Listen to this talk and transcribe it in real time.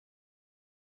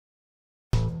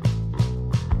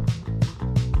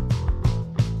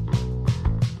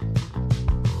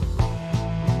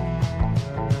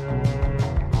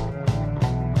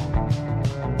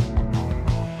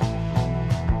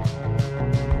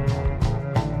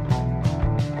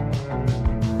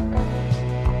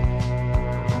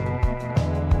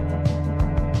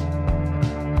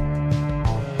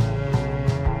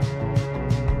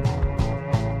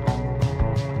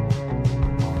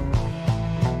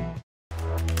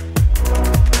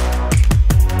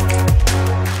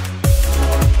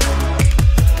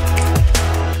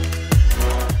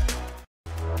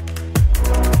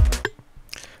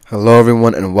Hello,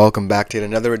 everyone, and welcome back to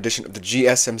another edition of the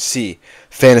GSMC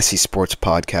Fantasy Sports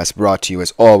Podcast, brought to you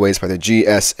as always by the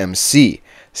GSMC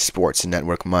Sports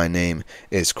Network. My name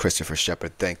is Christopher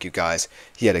Shepard. Thank you guys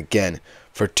yet again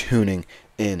for tuning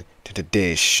in to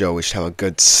today's show. We should have a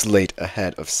good slate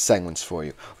ahead of segments for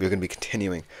you. We're going to be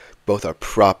continuing both our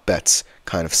prop bets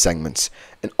kind of segments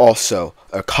and also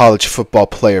our college football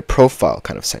player profile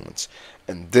kind of segments.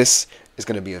 And this is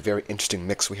going to be a very interesting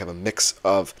mix. We have a mix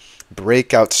of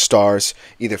breakout stars,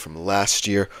 either from last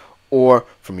year or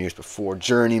from years before,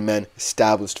 journeymen,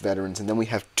 established veterans, and then we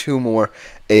have two more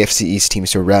AFC East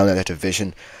teams to round out that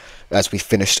division, as we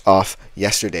finished off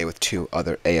yesterday with two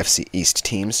other AFC East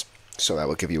teams. So that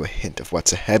will give you a hint of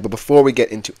what's ahead. But before we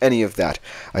get into any of that,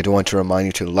 I do want to remind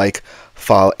you to like,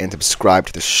 follow, and subscribe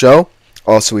to the show.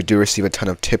 Also, we do receive a ton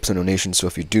of tips and donations, so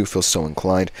if you do feel so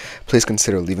inclined, please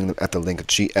consider leaving them at the link at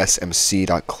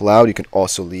gsmc.cloud. You can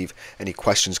also leave any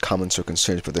questions, comments, or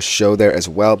concerns for the show there as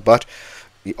well. But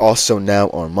we also now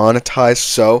are monetized,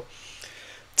 so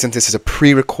since this is a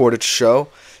pre-recorded show,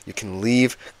 you can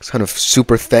leave a ton of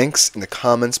super thanks in the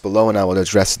comments below, and I will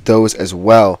address those as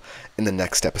well in the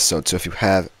next episode. So if you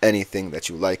have anything that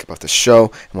you like about the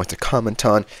show and want to comment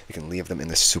on, you can leave them in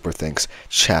the super thanks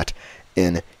chat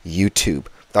in YouTube.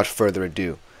 Without further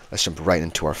ado, let's jump right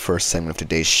into our first segment of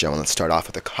today's show, and let's start off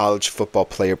with a college football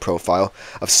player profile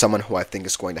of someone who I think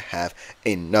is going to have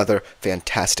another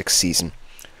fantastic season.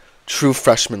 True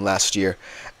freshman last year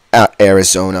at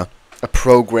Arizona, a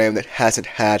program that hasn't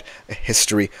had a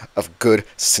history of good,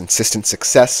 consistent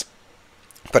success.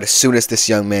 But as soon as this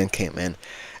young man came in,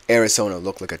 Arizona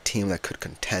looked like a team that could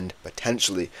contend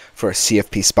potentially for a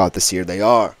CFP spot this year. They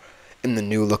are in the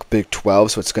new look Big 12,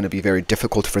 so it's going to be very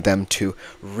difficult for them to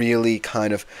really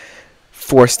kind of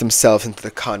force themselves into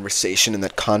the conversation in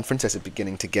that conference as it's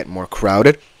beginning to get more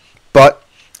crowded. But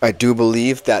I do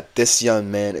believe that this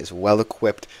young man is well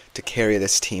equipped to carry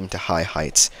this team to high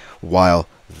heights while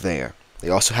there. They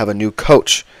also have a new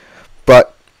coach,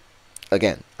 but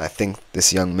again, I think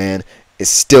this young man is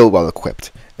still well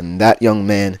equipped, and that young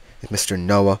man is Mr.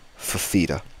 Noah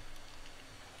Fifita.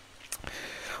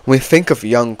 When we think of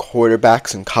young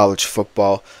quarterbacks in college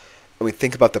football, and we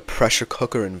think about the pressure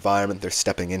cooker environment they're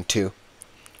stepping into,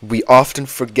 we often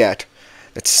forget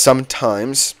that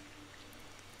sometimes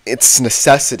it's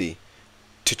necessity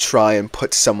to try and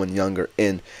put someone younger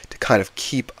in to kind of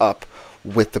keep up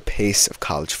with the pace of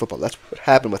college football. That's what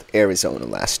happened with Arizona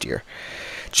last year.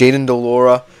 Jaden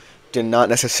DeLora did not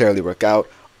necessarily work out.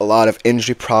 A lot of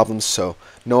injury problems, so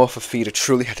Noah Fifita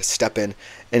truly had to step in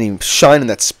and he shined in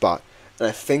that spot. And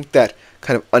I think that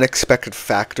kind of unexpected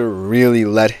factor really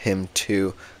led him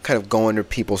to kind of go under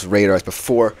people's radars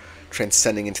before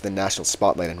transcending into the national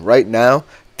spotlight. And right now,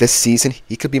 this season,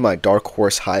 he could be my dark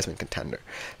horse Heisman contender.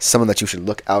 Someone that you should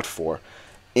look out for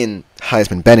in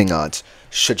Heisman betting odds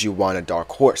should you want a dark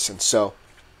horse. And so,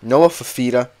 Noah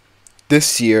Fifita,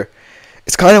 this year,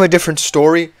 it's kind of a different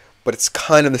story, but it's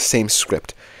kind of the same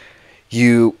script.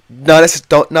 You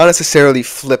don't necessarily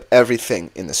flip everything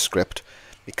in the script,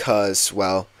 because,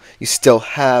 well, you still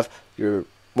have your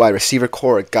wide receiver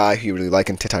core, a guy who you really like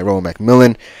in Tyrone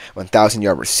McMillan,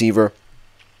 1,000-yard receiver.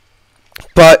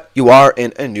 But you are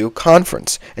in a new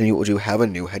conference, and you do have a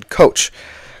new head coach.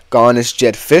 Gone is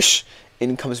Jed Fish.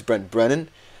 In comes Brent Brennan,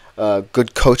 a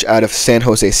good coach out of San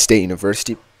Jose State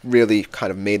University. Really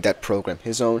kind of made that program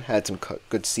his own, had some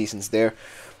good seasons there.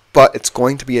 But it's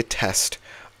going to be a test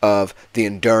of the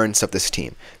endurance of this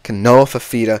team. Can Noah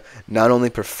Fifita not only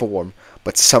perform,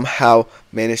 but somehow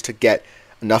manage to get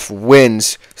enough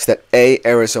wins so that A,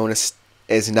 Arizona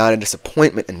is not a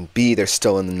disappointment, and B, they're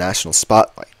still in the national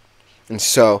spotlight. And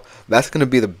so that's going to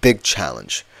be the big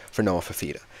challenge for Noah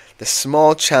Fifita. The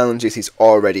small challenges he's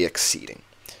already exceeding.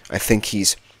 I think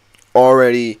he's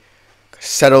already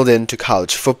settled into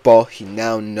college football. He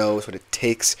now knows what it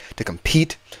takes to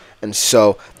compete, and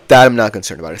so that I'm not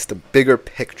concerned about. It's the bigger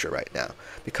picture right now,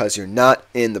 because you're not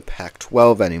in the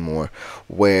Pac-12 anymore,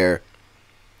 where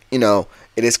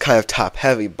it is kind of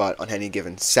top-heavy, but on any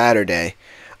given Saturday,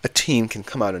 a team can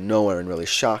come out of nowhere and really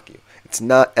shock you. It's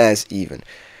not as even.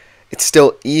 It's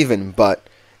still even, but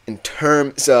in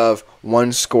terms of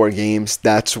one-score games,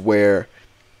 that's where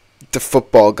the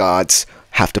football gods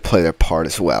have to play their part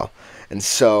as well. And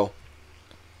so,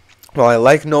 while I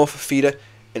like Noah Fifita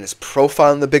and his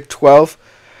profile in the Big 12,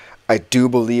 I do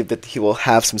believe that he will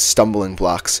have some stumbling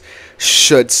blocks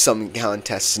should some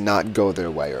contests not go their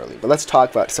way early. But let's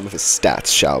talk about some of his stats,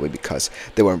 shall we, because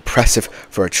they were impressive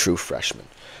for a true freshman.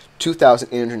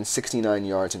 2,869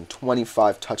 yards and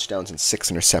 25 touchdowns and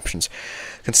 6 interceptions.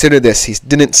 Consider this, he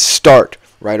didn't start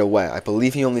right away. I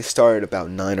believe he only started about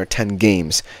 9 or 10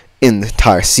 games in the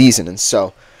entire season. And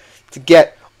so to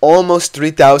get almost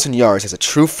 3,000 yards as a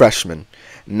true freshman,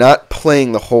 not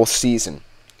playing the whole season,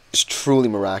 is truly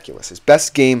miraculous. His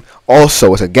best game also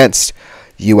was against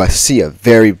USC, a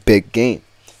very big game.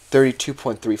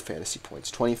 32.3 fantasy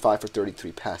points, 25 for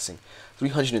 33 passing,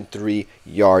 303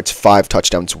 yards, 5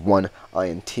 touchdowns, 1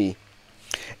 INT.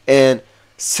 And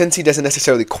since he doesn't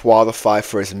necessarily qualify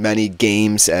for as many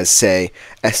games as, say,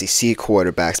 SEC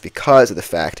quarterbacks because of the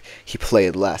fact he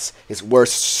played less, his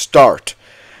worst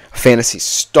fantasy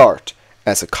start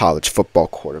as a college football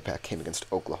quarterback came against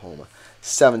Oklahoma.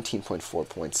 17.4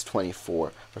 points,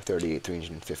 24 for 38,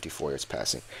 354 yards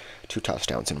passing, 2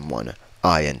 touchdowns, and 1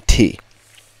 INT.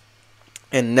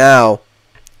 And now,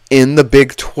 in the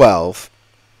Big 12,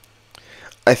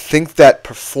 I think that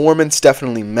performance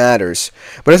definitely matters,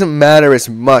 but it doesn't matter as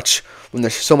much when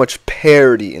there's so much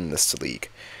parity in this league.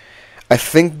 I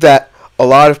think that a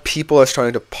lot of people are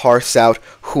starting to parse out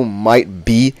who might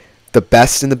be the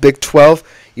best in the Big 12.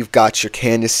 You've got your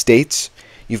Kansas States,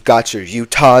 you've got your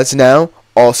Utahs now,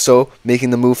 also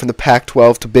making the move from the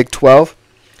Pac-12 to Big 12.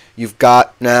 You've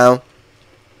got now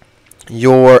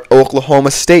your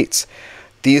Oklahoma States.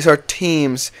 These are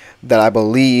teams that I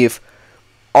believe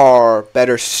are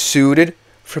better suited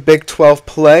for Big 12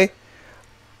 play.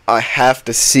 I have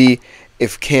to see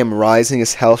if Cam Rising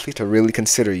is healthy to really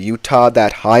consider Utah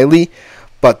that highly.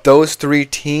 But those 3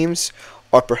 teams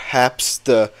are perhaps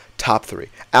the top 3.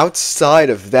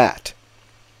 Outside of that,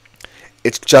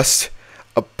 it's just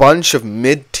a bunch of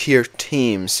mid-tier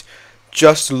teams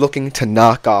just looking to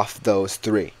knock off those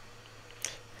 3.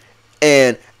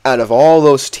 And out of all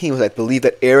those teams, I believe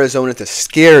that Arizona is the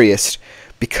scariest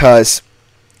because,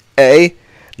 A,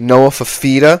 Noah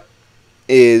Fafita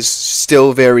is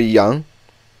still very young,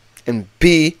 and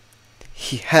B,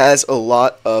 he has a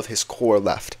lot of his core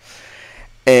left.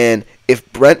 And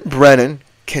if Brent Brennan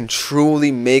can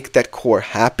truly make that core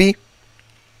happy,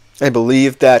 I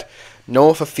believe that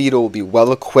Noah Fafita will be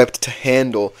well equipped to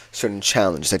handle certain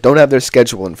challenges. I don't have their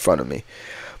schedule in front of me,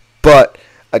 but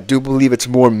I do believe it's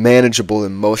more manageable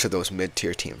than most of those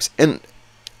mid-tier teams. And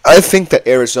I think that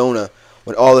Arizona,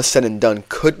 when all is said and done,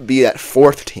 could be that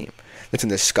 4th team that's in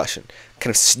the discussion,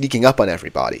 kind of sneaking up on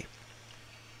everybody.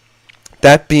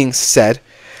 That being said,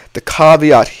 the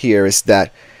caveat here is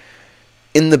that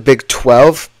in the Big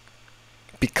 12,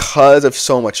 because of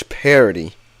so much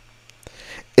parity,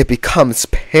 it becomes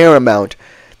paramount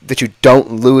that you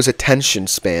don't lose attention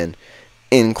span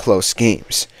in close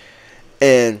games.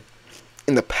 And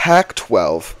in the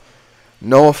Pac-12,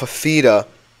 Noah Fafita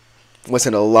was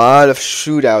in a lot of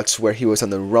shootouts where he was on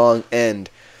the wrong end,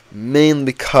 mainly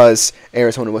because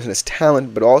Arizona wasn't as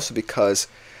talented, but also because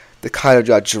they kind of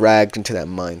got dragged into that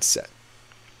mindset.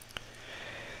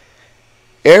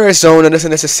 Arizona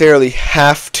doesn't necessarily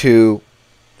have to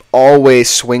always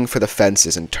swing for the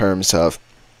fences in terms of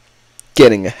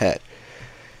getting ahead.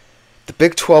 The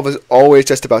Big 12 is always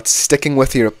just about sticking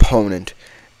with your opponent,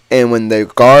 and when the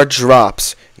guard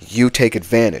drops, you take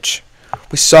advantage.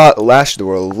 We saw it last year. There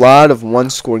were a lot of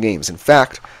one-score games. In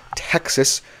fact,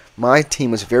 Texas, my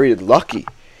team, was very lucky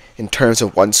in terms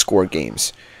of one-score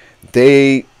games.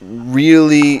 They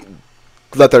really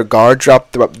let their guard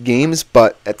drop throughout games,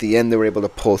 but at the end they were able to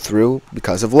pull through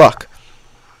because of luck.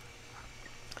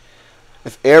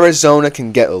 If Arizona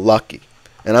can get lucky,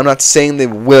 and I'm not saying they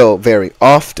will very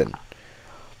often,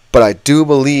 but I do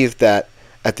believe that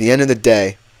at the end of the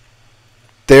day,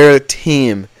 they're a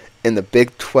team in the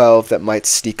Big 12 that might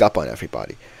sneak up on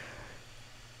everybody.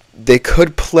 They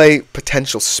could play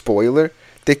potential spoiler.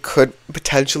 They could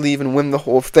potentially even win the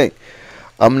whole thing.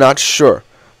 I'm not sure,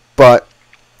 but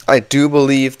I do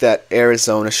believe that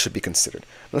Arizona should be considered.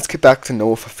 Let's get back to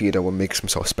Noah Fafita, what makes him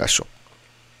so special.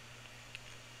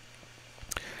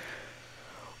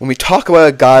 When we talk about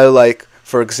a guy like,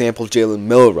 for example, Jalen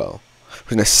Milroe,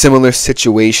 who's in a similar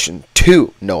situation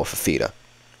to Noah Fafita,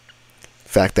 the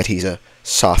fact that he's a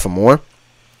sophomore,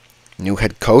 new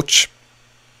head coach,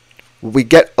 we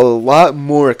get a lot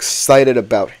more excited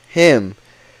about him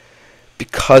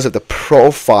because of the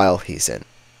profile he's in.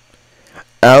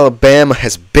 Alabama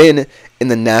has been in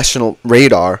the national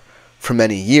radar for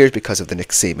many years because of the Nick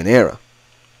Saban era.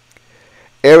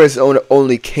 Arizona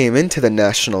only came into the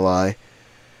national eye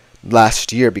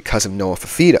last year because of Noah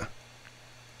Fafita.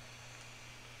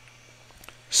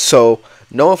 So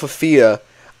Noah Fafita,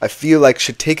 I feel like,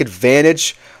 should take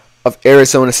advantage of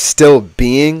Arizona still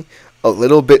being a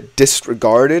little bit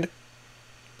disregarded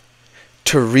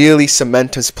to really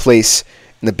cement his place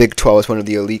in the Big 12 as one of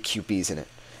the elite QBs in it.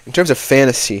 In terms of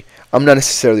fantasy, I'm not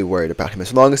necessarily worried about him.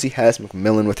 As long as he has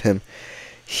McMillan with him,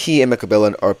 he and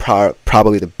McMillan are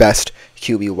probably the best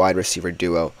QB wide receiver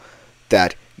duo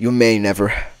that you may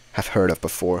never have heard of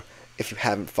before if you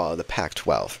haven't followed the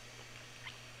Pac-12.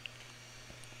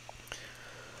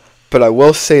 But I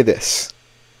will say this.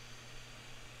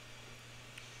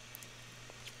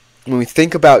 When we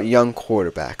think about young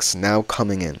quarterbacks now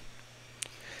coming in,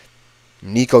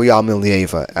 Nico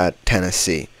Yamilieva at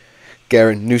Tennessee,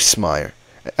 Garrett Nussmeier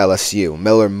at LSU,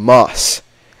 Miller Moss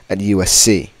at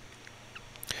USC,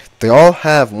 they all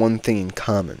have one thing in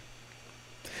common.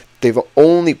 They've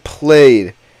only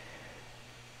played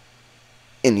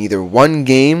in either one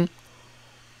game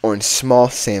or in small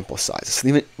sample sizes.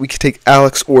 Even we could take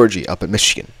Alex Orji up at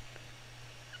Michigan.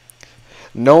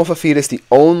 Noah Fafita is the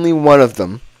only one of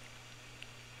them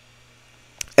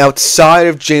outside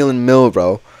of Jalen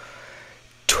Milroe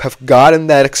to have gotten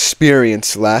that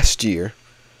experience last year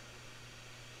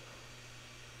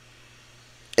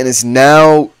and is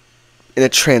now in a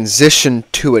transition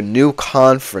to a new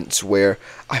conference where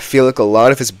I feel like a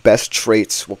lot of his best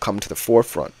traits will come to the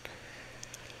forefront.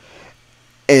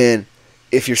 And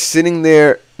if you're sitting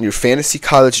there in your fantasy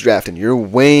college draft and you're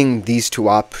weighing these two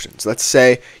options, let's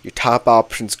say your top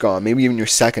option's gone, maybe even your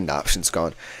second option's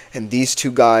gone, and these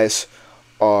two guys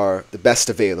are the best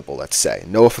available, let's say,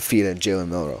 Noah Fafita and Jalen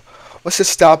Milroe, what's to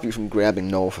stop you from grabbing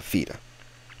Noah Fafita?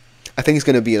 I think he's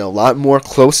going to be in a lot more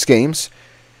close games.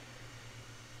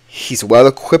 He's well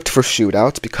equipped for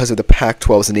shootouts because of the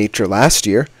Pac-12's nature last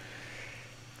year.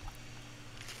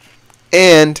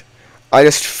 And I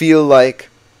just feel like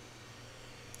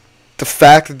the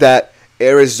fact that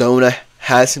Arizona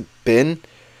hasn't been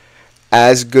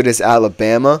as good as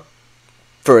Alabama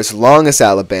for as long as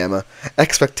Alabama,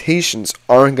 expectations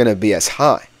aren't going to be as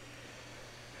high.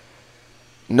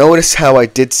 Notice how I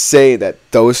did say that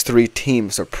those three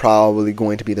teams are probably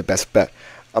going to be the best bet.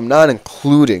 I'm not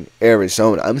including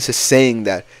Arizona. I'm just saying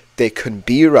that they could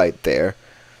be right there.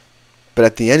 But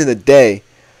at the end of the day,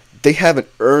 they haven't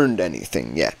earned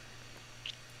anything yet.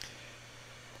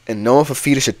 And Noah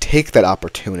Fafita should take that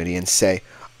opportunity and say,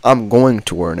 I'm going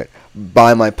to earn it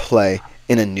by my play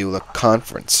in a new look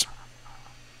conference.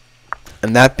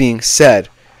 And that being said,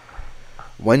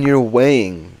 when you're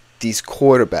weighing these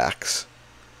quarterbacks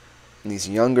and these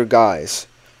younger guys,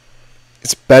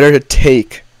 it's better to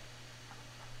take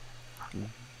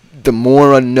the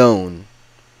more unknown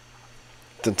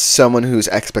than someone whose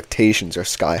expectations are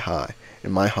sky high,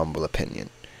 in my humble opinion.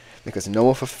 Because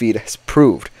Noah Fafita has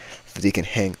proved that he can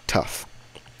hang tough.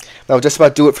 That'll just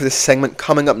about do it for this segment.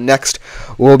 Coming up next,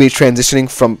 we'll be transitioning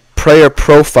from player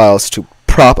profiles to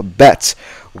prop bets.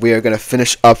 We are going to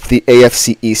finish up the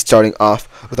AFC East, starting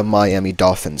off with the Miami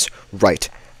Dolphins right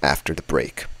after the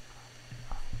break.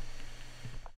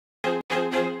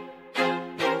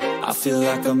 I feel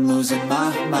like I'm losing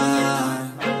my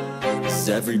mind. Is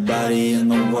everybody in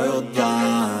the world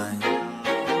blind?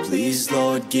 Please,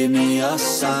 Lord, give me a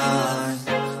sign,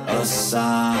 a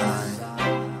sign.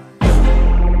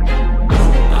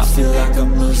 I feel like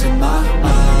I'm losing my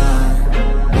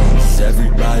mind. Is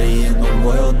everybody in the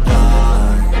world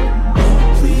blind?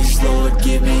 Please, Lord,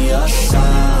 give me a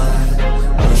sign,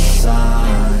 a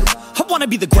sign. I wanna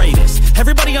be the greatest.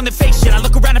 Everybody on the fake shit. I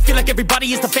look around and feel like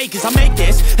everybody is the fakest. I make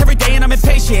this every day and I'm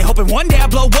impatient, hoping one day I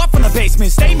blow up from the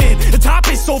basement. Statement, the top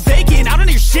is so vacant. I don't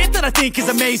hear shit that I think is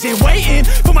amazing. Waiting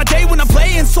for my day when I'm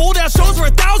playing sold out shows for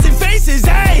 1,000 faces.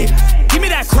 Hey, give me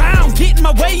that crown, get in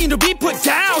my way and to be put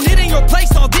down. It ain't your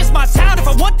place, all this my town. If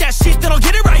I want that shit, then I'll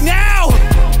get it right now.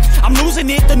 I'm losing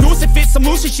it, the noose it fits, some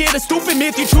losing shit, a stupid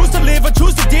myth. You choose to live or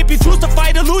choose to dip, you choose to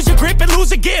fight or lose your grip and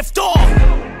lose a gift.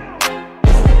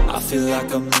 I feel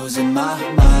like I'm losing my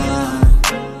mind.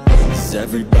 Is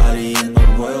everybody in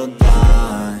the world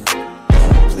blind?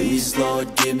 Please,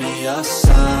 Lord, give me a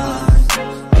sign,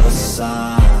 a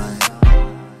sign.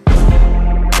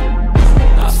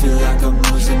 I feel like I'm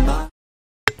losing my.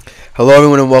 Hello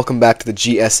everyone and welcome back to the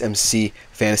GSMC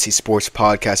Fantasy Sports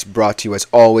Podcast, brought to you as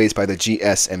always by the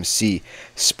GSMC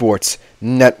Sports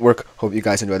Network. Hope you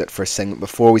guys enjoyed that first segment.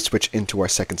 Before we switch into our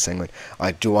second segment,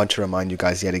 I do want to remind you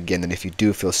guys yet again that if you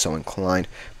do feel so inclined,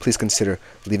 please consider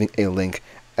leaving a link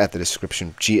at the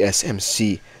description,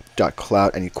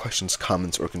 gsmc.cloud. Any questions,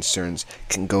 comments, or concerns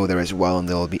can go there as well, and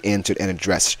they will be answered and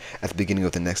addressed at the beginning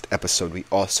of the next episode. We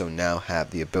also now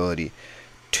have the ability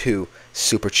to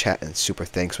super chat and super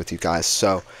thanks with you guys.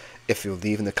 So if you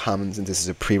leave in the comments, and this is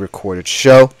a pre-recorded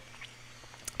show,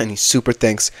 any super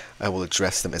thanks, I will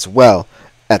address them as well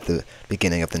at the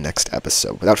beginning of the next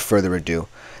episode. Without further ado,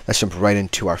 let's jump right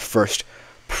into our first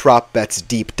prop bets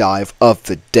deep dive of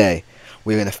the day.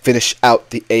 We're going to finish out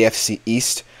the AFC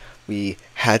East. We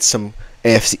had some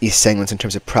AFC East segments in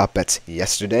terms of prop bets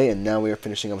yesterday, and now we are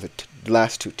finishing up with the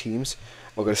last two teams.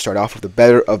 We're going to start off with the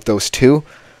better of those two.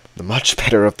 the much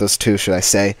better of those two, should I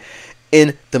say,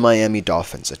 in the Miami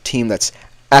Dolphins, a team that's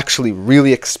actually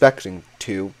really expecting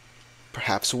to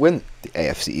perhaps win the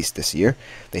AFC East this year.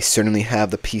 They certainly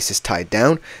have the pieces tied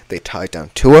down. They tied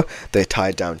down Tua, they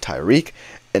tied down Tyreek,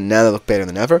 and now they look better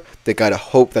than ever. They gotta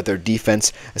hope that their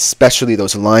defense, especially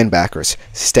those linebackers,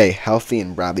 stay healthy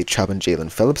in Bradley Chubb and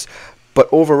Jalen Phillips. But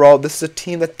overall, this is a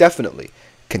team that definitely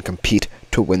can compete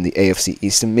to win the AFC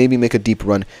East and maybe make a deep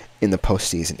run in the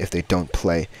postseason if they don't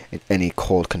play in any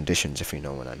cold conditions, if you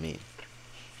know what I mean.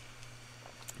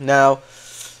 Now,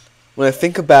 when I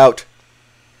think about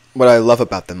what I love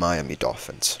about the Miami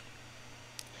Dolphins,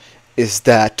 is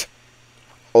that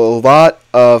a lot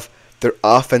of their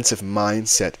offensive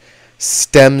mindset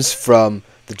stems from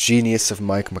the genius of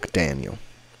Mike McDaniel.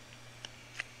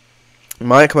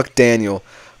 Mike McDaniel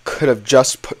could have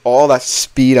just put all that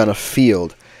speed on a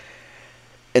field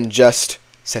and just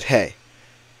said, hey,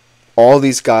 all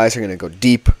these guys are going to go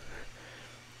deep.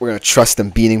 We're going to trust them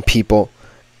beating people,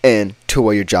 and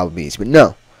Tua, your job will be easy. But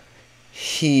no,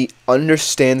 he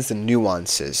understands the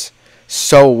nuances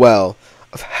so well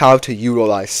of how to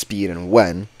utilize speed and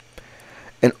when,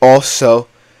 and also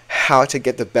how to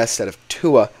get the best out of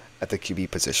Tua at the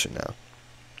QB position now.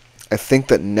 I think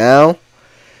that now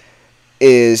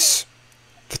is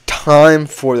the time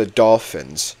for the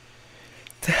Dolphins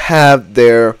to have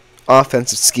their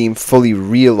offensive scheme fully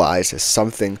realized as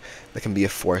something that can be a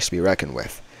force to be reckoned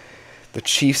with. The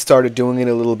Chiefs started doing it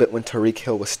a little bit when Tyreek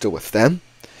Hill was still with them,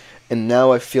 and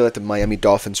now I feel that the Miami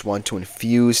Dolphins want to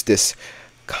infuse this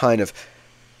kind of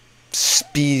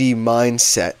speedy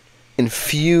mindset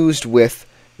infused with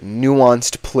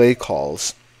nuanced play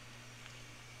calls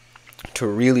to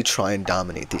really try and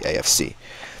dominate the AFC.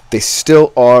 They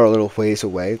still are a little ways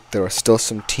away. There are still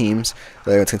some teams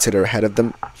that I would consider ahead of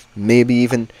them, maybe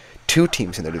even two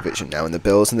teams in their division now, in the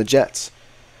Bills and the Jets.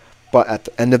 But at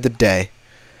the end of the day,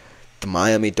 the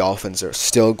Miami Dolphins are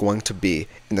still going to be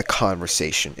in the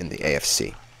conversation in the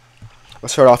AFC.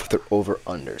 Let's start off with their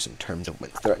over-unders in terms of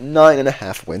wins. They're at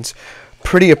 9.5 wins.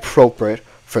 Pretty appropriate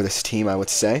for this team, I would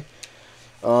say.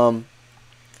 And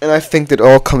I think that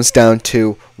all comes down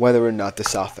to whether or not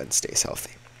this offense stays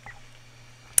healthy.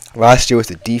 Last year was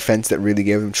the defense that really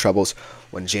gave them troubles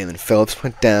when Jalen Phillips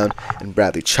went down and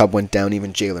Bradley Chubb went down,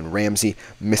 even Jalen Ramsey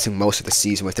missing most of the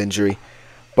season with injury.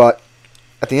 But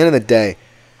at the end of the day,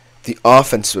 the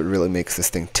offense is what really makes this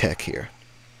thing tick here.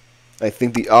 I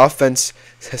think the offense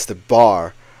has the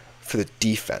bar for the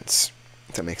defense,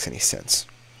 if that makes any sense.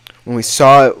 When we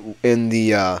saw it in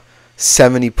the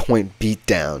 70-point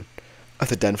beatdown of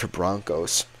the Denver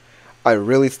Broncos, I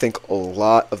really think a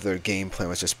lot of their game plan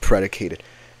was just predicated.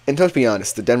 And to be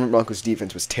honest, the Denver Broncos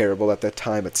defense was terrible at that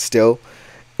time, but still,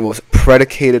 it was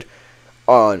predicated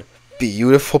on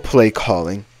beautiful play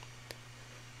calling,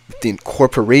 the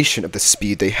incorporation of the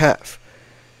speed they have.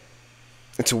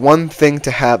 It's one thing to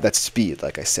have that speed,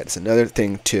 like I said. It's another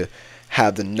thing to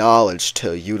have the knowledge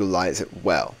to utilize it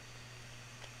well.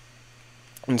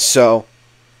 And so,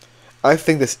 I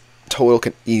think this total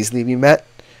can easily be met.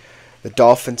 The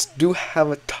Dolphins do have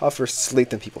a tougher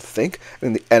slate than people think. I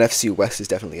think the NFC West is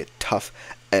definitely a tough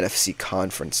NFC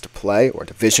conference to play, or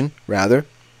division, rather.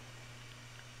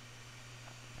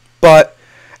 But,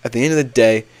 at the end of the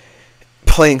day,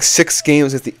 playing 6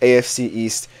 games with the AFC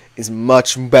East is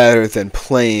much better than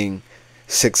playing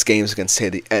 6 games against, say,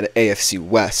 the AFC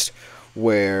West,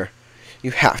 where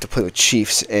you have to play with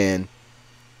Chiefs, and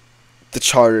the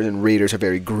Chargers and Raiders are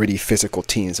very gritty, physical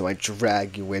teams that might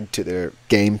drag you into their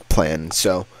game plan.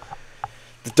 So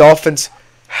the Dolphins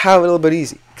have it a little bit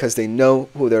easy because they know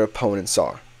who their opponents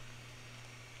are.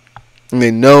 And they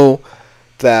know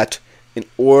that in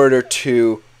order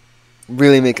to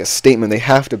really make a statement, they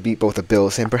have to beat both the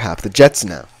Bills and perhaps the Jets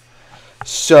now.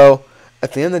 So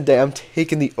at the end of the day, I'm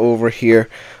taking the over here,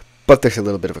 but there's a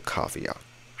little bit of a caveat.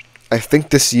 I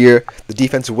think this year the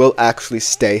defense will actually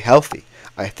stay healthy.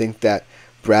 I think that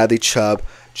Bradley Chubb,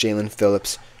 Jalen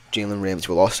Phillips, Jalen Ramsey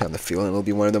will also on the field, and it will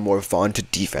be one of the more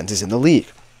vaunted defenses in the league.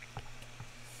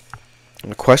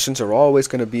 And the questions are always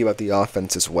going to be about the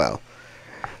offense as well.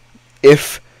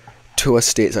 If Tua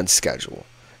stays on schedule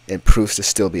and proves to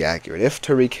still be accurate, if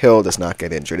Tyreek Hill does not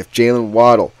get injured, if Jalen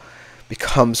Waddle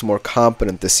becomes more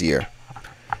competent this year,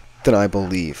 then I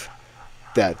believe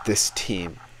that this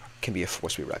team can be a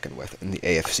force to be reckoned with in the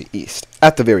AFC East.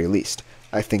 At the very least,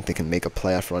 I think they can make a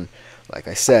playoff run, like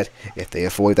I said, if they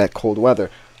avoid that cold weather.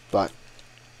 But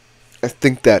I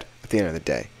think that at the end of the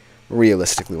day,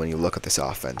 realistically, when you look at this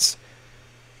offense,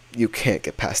 you can't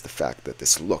get past the fact that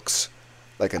this looks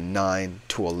like a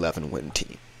 9-11 win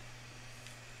team.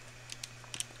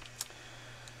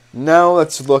 Now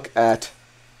let's look at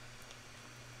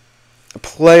a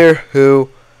player who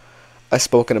I've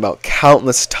spoken about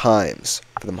countless times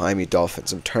for the Miami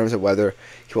Dolphins in terms of whether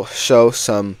he will show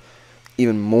some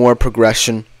even more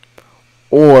progression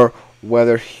or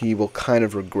whether he will kind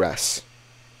of regress.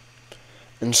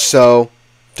 And so,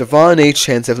 Devon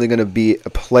Achane is definitely going to be a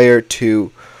player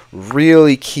to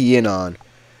really key in on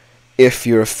if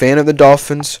you're a fan of the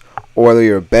Dolphins, or whether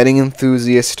you're a betting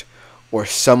enthusiast, or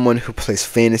someone who plays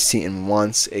fantasy and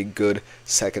wants a good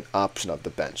second option off the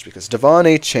bench. Because Devon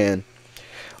Achane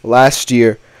last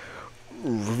year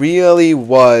really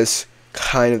was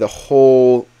kind of the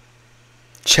whole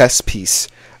chess piece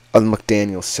of the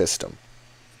McDaniels system.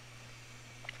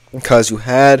 Because you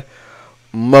had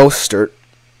Mostert,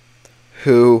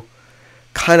 who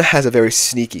kind of has a very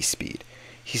sneaky speed.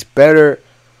 He's better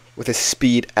with his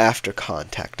speed after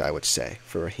contact, I would say,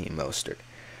 for Raheem Mostert.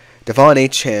 Devon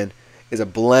Achane is a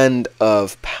blend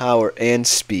of power and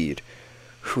speed,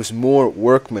 who's more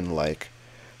workmanlike,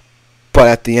 but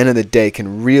at the end of the day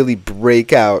can really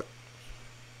break out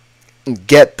and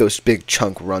get those big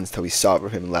chunk runs that we saw from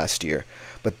him last year.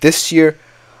 But this year,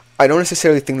 I don't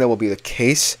necessarily think that will be the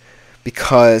case,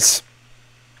 because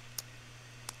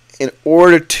in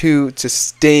order to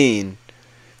sustain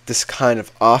this kind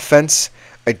of offense,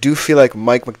 I do feel like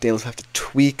Mike McDaniel will have to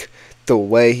tweak the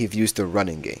way he views the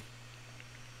running game.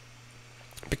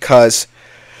 Because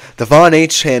Devon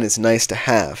Achane is nice to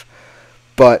have,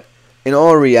 but in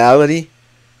all reality,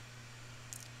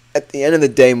 at the end of the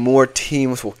day, more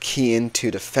teams will key into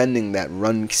defending that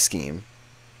run scheme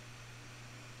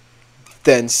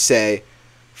than, say,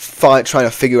 trying to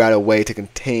figure out a way to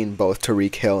contain both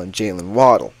Tyreek Hill and Jalen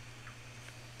Waddle.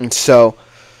 And so,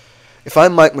 if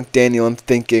I'm Mike McDaniel, I'm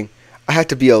thinking I have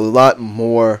to be a lot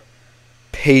more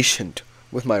patient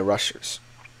with my rushers.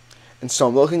 And so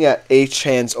I'm looking at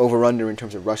Achane's over-under in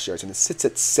terms of rush yards, and it sits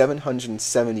at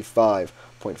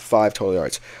 775.5 total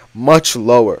yards, much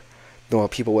lower than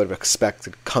what people would have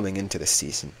expected coming into the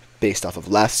season, based off of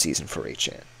last season for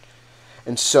Achane.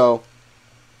 And so,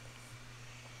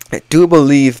 I do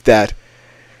believe that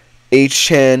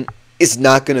Achane is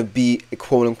not going to be a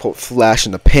quote-unquote flash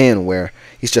in the pan where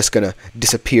he's just going to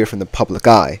disappear from the public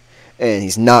eye and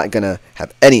he's not going to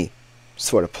have any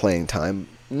sort of playing time.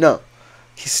 No,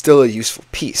 he's still a useful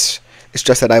piece. It's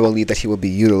just that I believe that he will be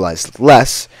utilized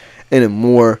less and in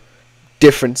more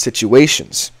different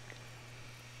situations.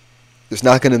 There's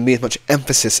not going to be as much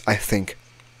emphasis, I think,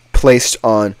 placed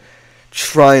on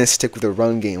trying to stick with the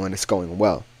run game when it's going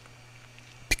well.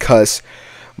 Because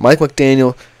Mike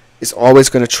McDaniel is always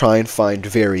going to try and find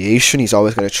variation. He's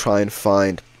always going to try and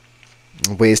find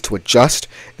ways to adjust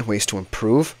and ways to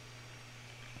improve.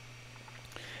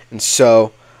 And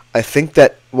so, I think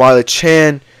that while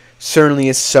Achane certainly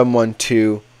is someone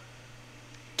to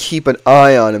keep an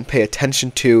eye on and pay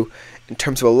attention to in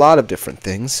terms of a lot of different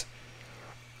things,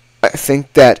 I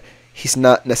think that he's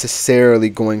not necessarily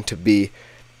going to be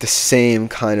the same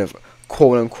kind of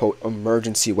quote-unquote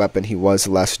emergency weapon he was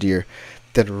last year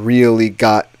that really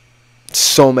got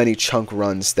so many chunk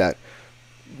runs that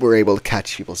were able to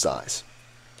catch people's eyes.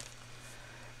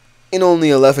 In only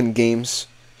 11 games,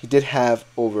 he did have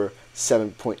over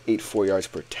 7.84 yards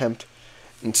per attempt,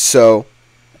 and so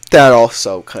that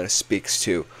also kind of speaks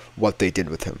to what they did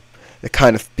with him. It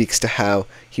kind of speaks to how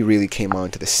he really came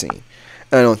onto the scene,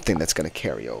 and I don't think that's going to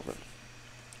carry over.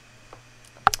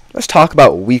 Let's talk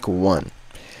about Week 1.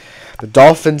 The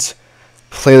Dolphins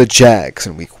play the Jags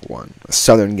in Week 1, a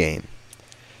Southern game,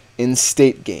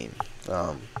 in-state game.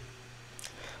 But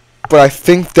I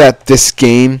think that this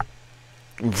game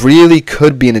really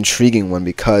could be an intriguing one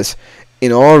because,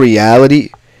 in all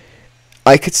reality,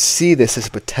 I could see this as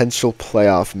a potential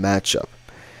playoff matchup.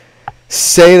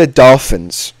 Say the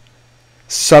Dolphins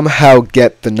somehow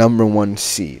get the number 1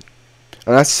 seed.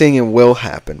 I'm not saying it will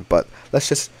happen, but let's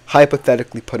just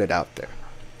hypothetically put it out there.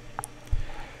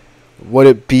 Would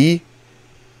it be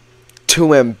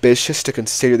too ambitious to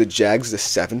consider the Jags the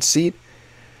 7th seed?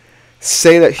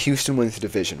 Say that Houston wins the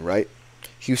division, right?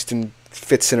 Houston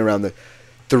fits in around the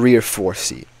 3 or 4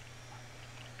 seed.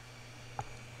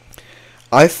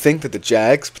 I think that the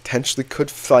Jags potentially could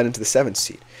slide into the 7th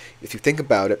seed. If you think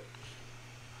about it,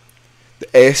 the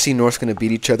AFC North is going to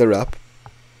beat each other up.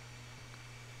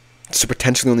 So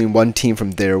potentially only one team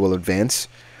from there will advance.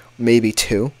 Maybe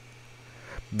 2.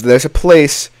 There's a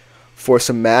place for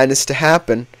some madness to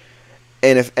happen.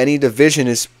 And if any division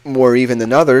is more even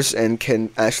than others and can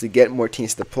actually get more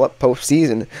teams to the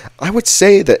postseason, I would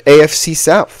say the AFC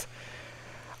South.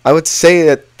 I would say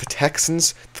that the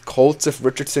Texans, the Colts, if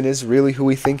Richardson is really who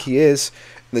we think he is,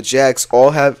 and the Jags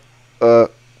all have a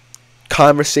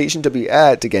conversation to be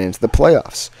had to get into the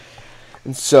playoffs.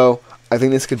 And so I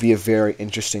think this could be a very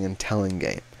interesting and telling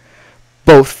game,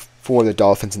 both for the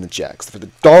Dolphins and the Jags. For the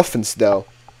Dolphins, though,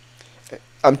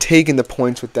 I'm taking the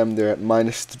points with them. They're at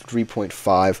minus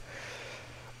 3.5.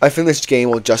 I think this game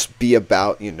will just be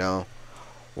about,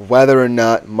 whether or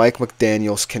not Mike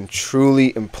McDaniels can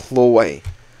truly employ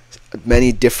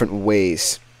many different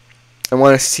ways. I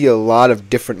want to see a lot of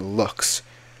different looks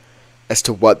as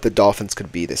to what the Dolphins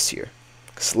could be this year.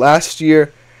 Because last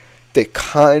year, they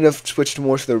kind of switched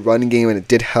more to the running game, and it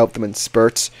did help them in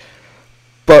spurts.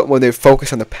 But when they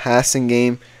focus on the passing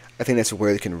game, I think that's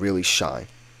where they can really shine.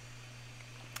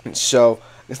 And so,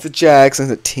 it's the Jags and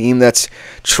the team that's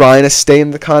trying to stay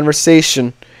in the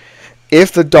conversation.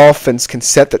 If the Dolphins can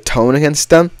set the tone against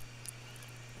them,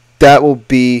 that will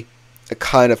be a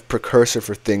kind of precursor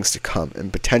for things to come,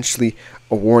 and potentially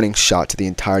a warning shot to the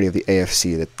entirety of the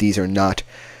AFC that these are not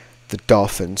the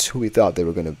Dolphins who we thought they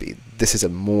were going to be. This is a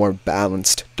more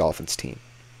balanced Dolphins team.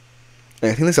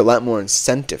 And I think there's a lot more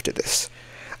incentive to this.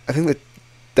 I think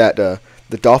that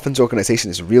the Dolphins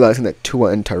organization is realizing that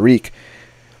Tua and Tariq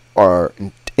are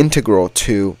integral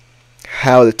to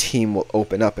how the team will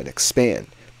open up and expand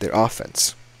their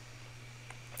offense.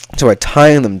 So by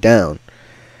tying them down,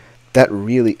 that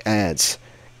really adds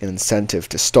an incentive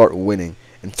to start winning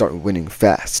and start winning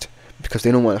fast, because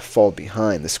they don't want to fall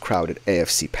behind this crowded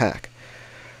AFC pack.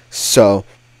 So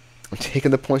I'm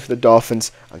taking the points for the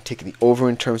Dolphins. I'm taking the over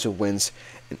in terms of wins,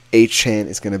 and Achane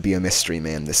is going to be a mystery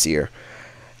man this year.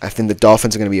 I think the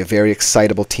Dolphins are going to be a very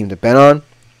excitable team to bet on,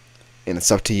 and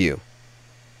it's up to you.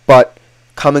 But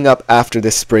coming up after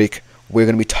this break, we're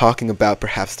going to be talking about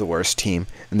perhaps the worst team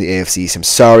in the AFC East. I'm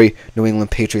sorry, New England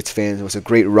Patriots fans. It was a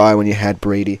great ride when you had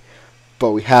Brady,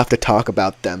 but we have to talk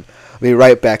about them. I'll be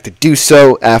right back to do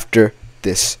so after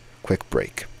this quick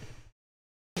break.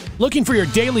 Looking for your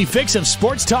daily fix of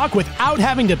sports talk without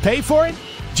having to pay for it?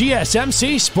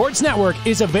 GSMC Sports Network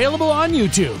is available on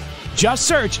YouTube. Just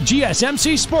search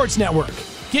GSMC Sports Network.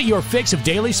 Get your fix of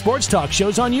daily sports talk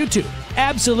shows on YouTube,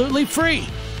 absolutely free.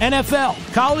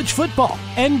 NFL, college football,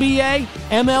 NBA,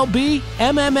 MLB,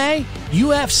 MMA,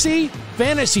 UFC,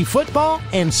 fantasy football,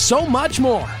 and so much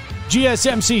more.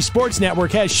 GSMC Sports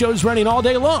Network has shows running all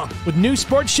day long, with new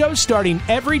sports shows starting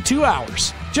every 2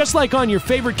 hours. Just like on your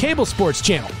favorite cable sports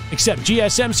channel, except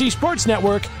GSMC Sports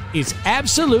Network is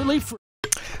absolutely free.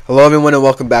 Hello everyone, and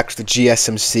welcome back to the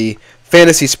GSMC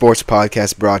Fantasy Sports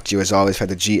Podcast, brought to you as always by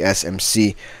the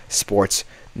GSMC Sports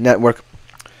Network.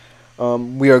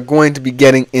 We are going to be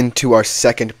getting into our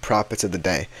second profits of the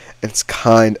day. It's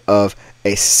kind of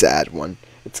a sad one.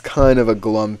 It's kind of a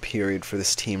glum period for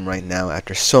this team right now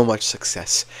after so much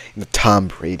success in the Tom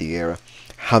Brady era.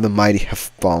 How the mighty have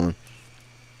fallen.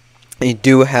 They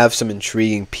do have some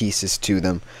intriguing pieces to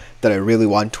them that I really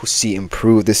want to see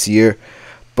improve this year.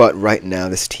 But right now,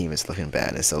 this team is looking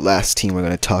bad. It's the last team we're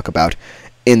going to talk about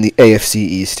in the AFC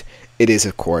East. It is,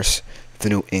 of course, the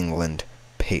New England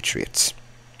Patriots.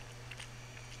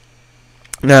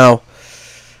 Now,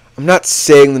 I'm not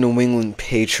saying the New England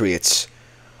Patriots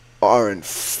are in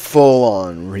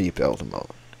full-on rebuild mode.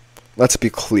 Let's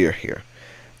be clear here.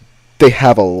 They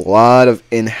have a lot of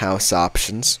in-house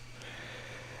options.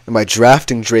 And by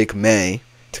drafting Drake May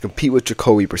to compete with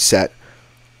Jacoby Brissett,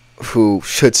 who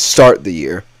should start the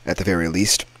year at the very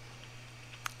least,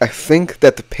 I think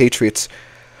that the Patriots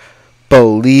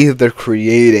believe they're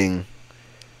creating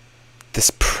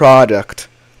this product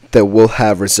that will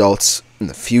have results in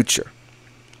the future.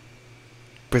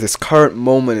 But at this current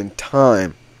moment in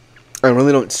time, I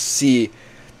really don't see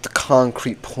the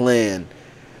concrete plan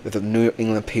that the New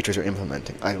England Patriots are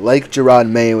implementing. I like Gerard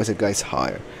Mayo as a guy's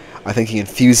hire. I think he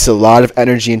infuses a lot of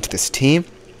energy into this team.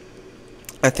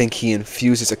 I think he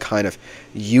infuses a kind of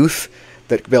youth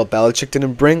that Bill Belichick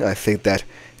didn't bring. I think that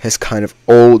his kind of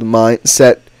old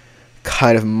mindset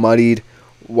kind of muddied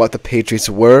what the Patriots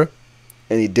were,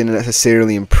 and he didn't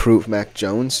necessarily improve Mac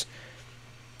Jones.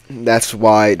 That's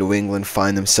why New England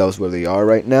find themselves where they are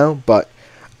right now, but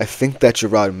I think that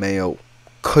Gerard Mayo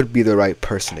could be the right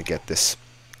person to get this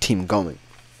team going.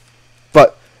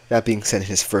 But that being said, in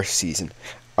his first season,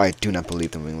 I do not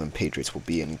believe the New England Patriots will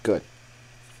be any good.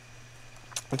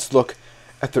 Let's look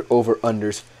at their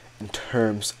over-unders in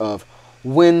terms of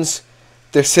wins.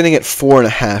 They're sitting at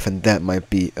 4.5, and that might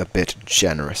be a bit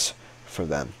generous for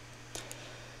them.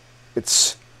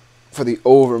 It's for the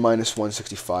over minus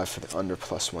 165, for the under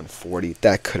plus 140.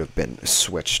 That could have been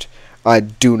switched. I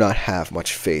do not have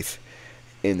much faith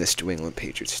in this New England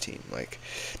Patriots team. Like,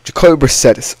 Jacoby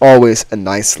Brissett is always a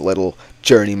nice little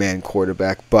journeyman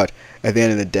quarterback, but at the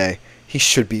end of the day, he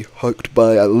should be hooked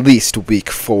by at least week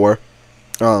 4.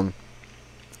 And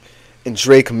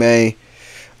Drake May,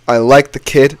 I like the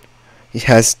kid. He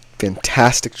has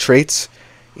fantastic traits.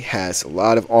 He has a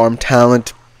lot of arm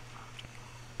talent,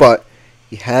 but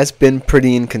he has been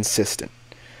pretty inconsistent.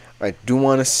 I do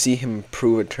want to see him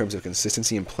improve in terms of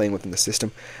consistency and playing within the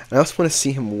system. And I also want to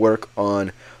see him work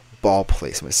on ball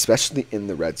placement, especially in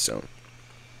the red zone,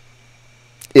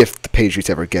 if the Patriots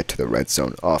ever get to the red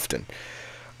zone often.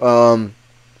 But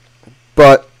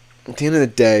at the end of the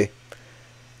day,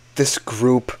 this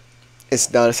group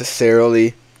is not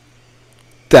necessarily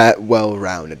that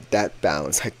well-rounded, that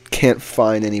balanced. I can't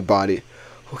find anybody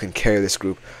who can carry this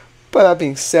group. But that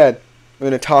being said, we're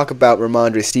going to talk about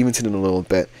Ramondre Stevenson in a little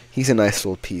bit. He's a nice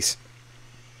little piece.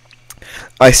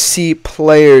 I see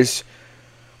players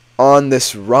on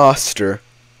this roster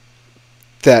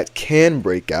that can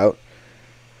break out,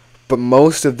 but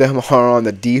most of them are on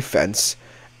the defense.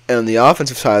 And on the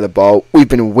offensive side of the ball, we've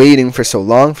been waiting for so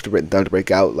long for them to break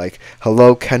out, like,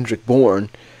 hello, Kendrick Bourne.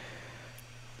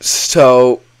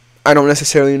 So, I don't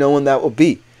necessarily know when that will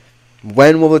be.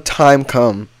 When will the time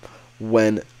come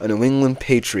when a New England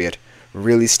Patriot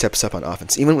really steps up on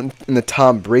offense? Even in the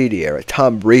Tom Brady era,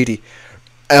 Tom Brady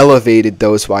elevated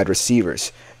those wide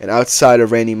receivers. And outside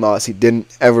of Randy Moss, he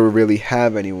didn't ever really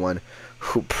have anyone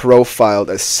who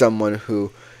profiled as someone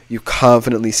who you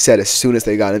confidently said as soon as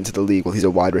they got into the league, well, he's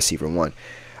a wide receiver one.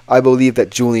 I believe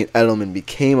that Julian Edelman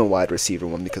became a wide receiver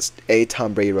one because A,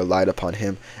 Tom Brady relied upon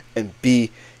him, and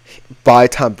B, by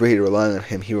Tom Brady relying on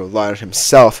him, he relied on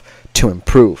himself to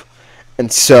improve. And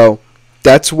so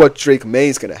that's what Drake May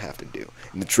is going to have to do.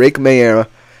 In the Drake May era,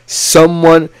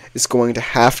 someone is going to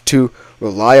have to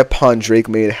rely upon Drake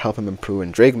May to help him improve,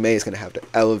 and Drake May is going to have to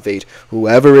elevate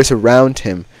whoever is around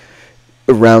him.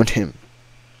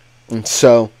 And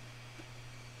so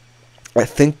I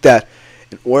think that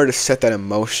in order to set that in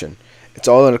motion, it's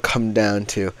all going to come down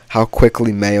to how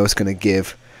quickly Mayo is going to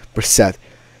give Brissett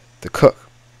the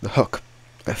hook.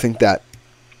 I think that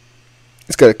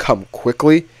it's going to come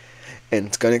quickly, and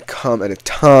it's going to come at a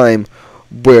time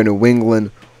where New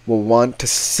England will want to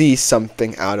see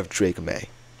something out of Drake May.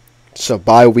 So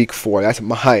by week 4, that's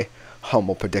my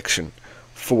humble prediction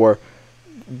for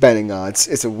betting odds.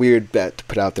 It's a weird bet to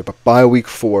put out there, but by week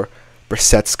 4,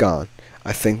 Brissett's gone.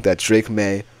 I think that Drake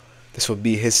May, this will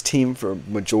be his team for a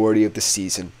majority of the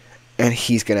season, and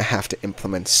he's going to have to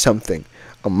implement something,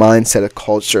 a mindset, a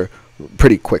culture,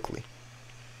 pretty quickly.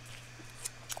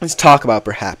 Let's talk about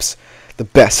perhaps the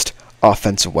best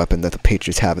offensive weapon that the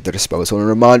Patriots have at their disposal,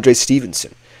 and Ramondre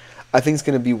Stevenson. I think it's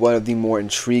going to be one of the more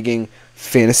intriguing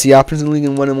fantasy options in the league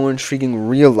and one of the more intriguing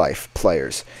real-life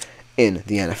players in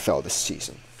the NFL this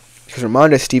season. Because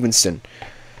Ramondre Stevenson,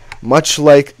 much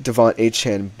like Devon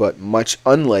Achane, but much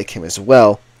unlike him as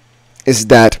well, is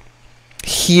that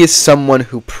he is someone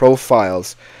who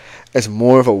profiles as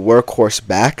more of a workhorse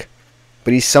back,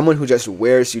 but he's someone who just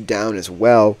wears you down as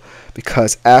well,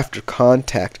 because after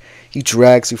contact, he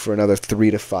drags you for another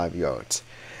 3 to 5 yards.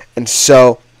 And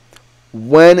so,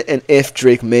 when and if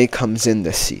Drake May comes in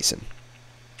this season,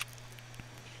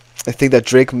 I think that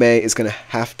Drake May is going to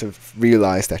have to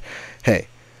realize that, hey,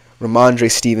 Ramondre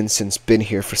Stevenson's been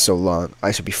here for so long,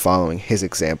 I should be following his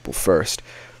example first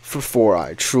before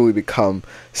I truly become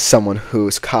someone who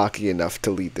is cocky enough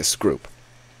to lead this group.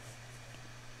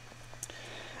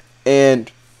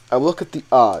 And I look at the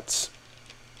odds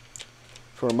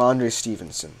for Ramondre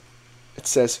Stevenson. It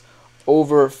says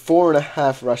over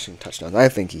 4.5 rushing touchdowns. I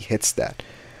think he hits that.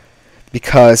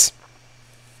 Because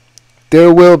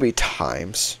there will be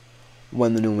times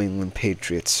when the New England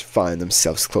Patriots find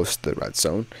themselves close to the red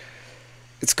zone.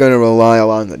 It's going to rely a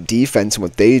lot on the defense and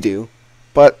what they do.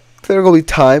 But there will be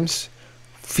times,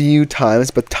 few times,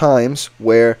 but times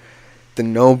where the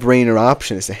no-brainer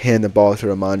option is to hand the ball to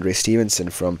Ramondre Stevenson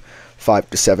from 5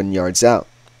 to 7 yards out.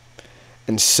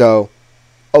 And so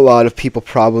a lot of people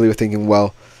probably were thinking,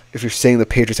 well, if you're saying the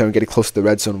Patriots aren't getting close to the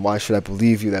red zone, why should I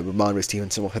believe you that Ramondre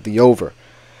Stevenson will hit the over?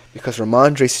 Because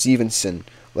Ramondre Stevenson,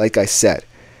 like I said,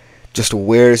 just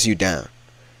wears you down.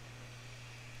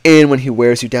 And when he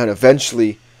wears you down,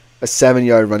 eventually a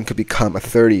 7-yard run could become a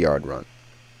 30-yard run.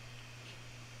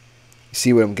 You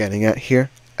see what I'm getting at here?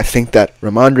 I think that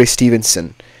Ramondre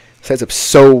Stevenson sets up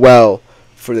so well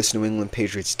for this New England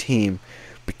Patriots team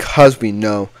because we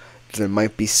know that there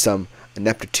might be some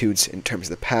ineptitudes in terms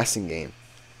of the passing game.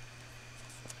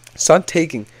 So I'm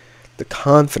taking the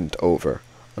confident over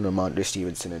on Ramondre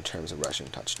Stevenson in terms of rushing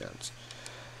touchdowns.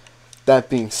 That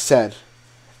being said,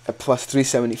 at plus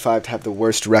 375 to have the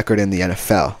worst record in the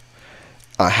NFL,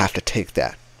 I have to take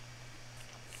that.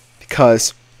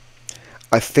 Because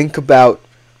I think about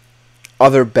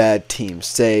other bad teams,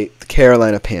 say the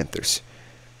Carolina Panthers.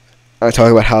 I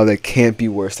talk about how they can't be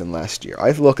worse than last year.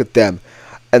 I look at them,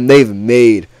 and they've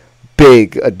made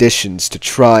big additions to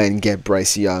try and get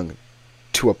Bryce Young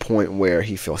to a point where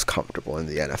he feels comfortable in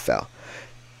the NFL.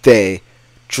 They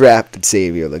drafted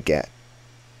Xavier Legette.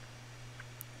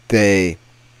 They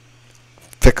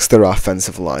fixed their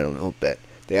offensive line a little bit.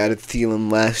 They added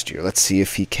Thielen last year. Let's see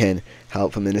if he can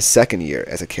help him in his second year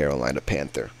as a Carolina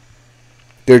Panther.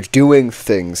 They're doing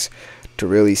things to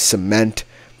really cement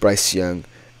Bryce Young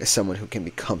as someone who can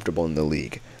be comfortable in the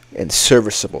league and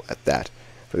serviceable at that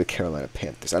for the Carolina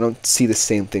Panthers. I don't see the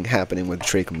same thing happening with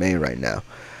Drake May right now.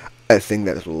 I think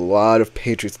that a lot of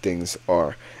Patriots things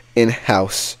are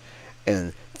in-house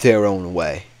and their own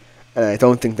way. And I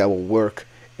don't think that will work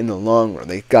in the long run.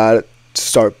 They got to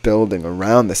start building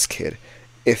around this kid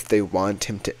if they want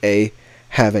him to A,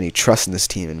 have any trust in this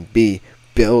team, and B,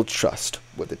 build trust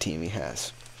with the team he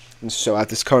has. And so at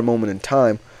this current moment in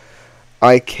time,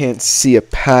 I can't see a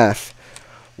path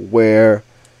where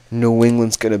New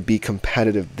England's going to be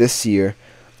competitive this year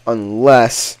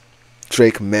unless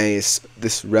Drake May is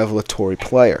this revelatory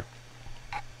player.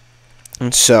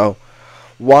 And so,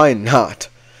 why not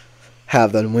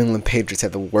have the New England Patriots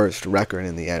have the worst record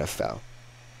in the NFL?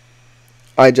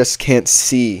 I just can't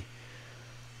see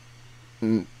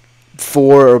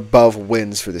 4 or above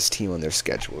wins for this team on their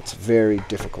schedule. It's a very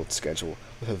difficult schedule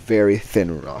with a very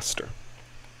thin roster.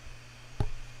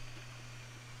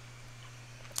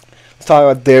 Let's talk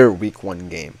about their Week 1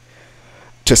 game.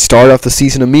 To start off the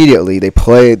season immediately, they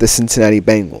play the Cincinnati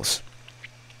Bengals.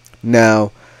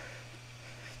 Now,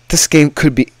 this game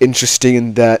could be interesting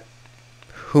in that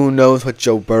who knows what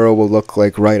Joe Burrow will look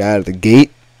like right out of the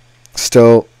gate.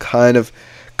 Still kind of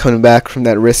coming back from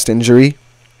that wrist injury.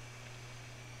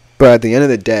 But at the end of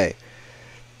the day,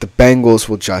 the Bengals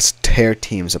will just tear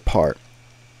teams apart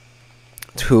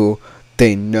who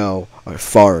they know are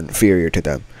far inferior to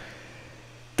them.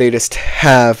 They just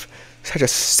have such a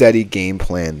steady game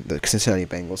plan, the Cincinnati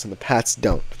Bengals, and the Pats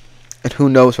don't. And who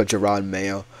knows what Jerod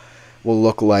Mayo will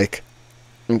look like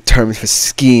in terms of his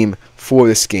scheme for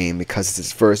this game, because it's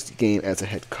his first game as a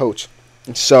head coach.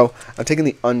 And so I'm taking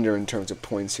the under in terms of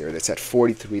points here. That's at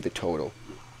 43 the total.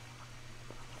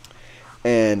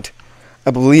 And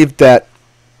I believe that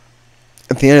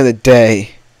at the end of the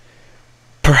day,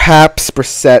 perhaps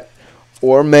Brissett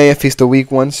or May, if he's the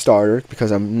Week 1 starter,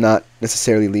 because I'm not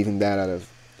necessarily leaving that out of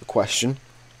the question,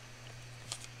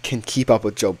 can keep up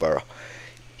with Joe Burrow.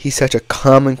 He's such a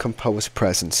calm and composed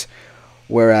presence,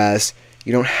 whereas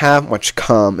you don't have much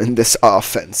calm in this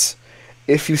offense.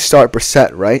 If you start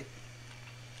Brissett, right,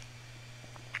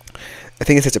 I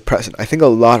think it's such a precedent. I think a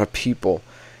lot of people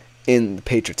in the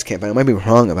Patriots camp, and I might be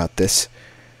wrong about this,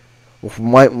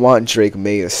 might want Drake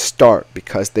May to start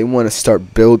because they want to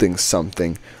start building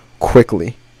something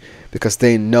quickly because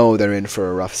they know they're in for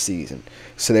a rough season.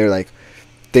 So they're like,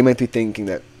 they might be thinking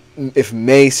that if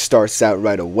May starts out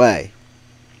right away,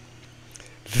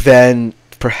 then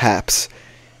perhaps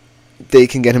they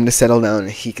can get him to settle down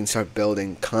and he can start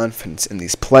building confidence in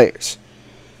these players.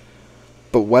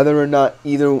 But whether or not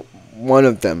either one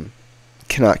of them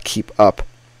cannot keep up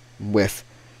with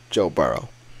Joe Burrow.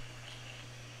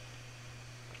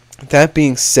 That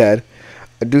being said,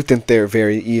 I do think they're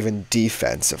very even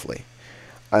defensively.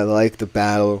 I like the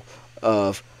battle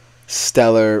of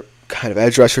stellar kind of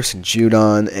edge rushers in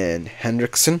Judon and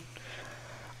Hendrickson.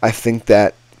 I think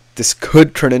that this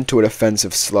could turn into a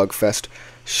defensive slugfest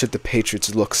should the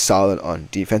Patriots look solid on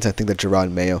defense. I think that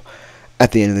Jerod Mayo,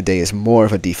 at the end of the day, is more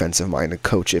of a defensive-minded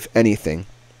coach, if anything.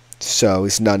 So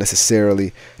he's not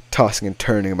necessarily tossing and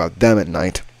turning about them at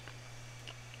night.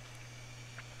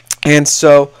 And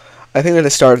so I think at the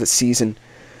start of the season,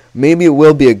 maybe it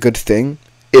will be a good thing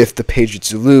if the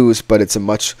Patriots lose, but it's a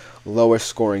much lower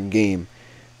scoring game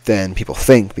than people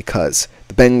think because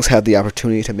the Bengals have the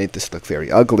opportunity to make this look very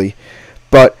ugly.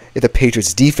 But if the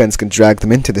Patriots defense can drag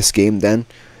them into this game, then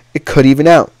it could even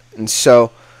out. And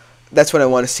so that's what I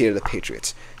want to see out of the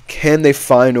Patriots. Can they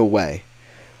find a way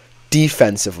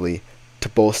defensively to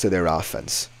bolster their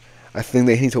offense? I think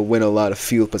they need to win a lot of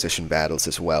field position battles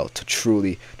as well to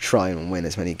truly try and win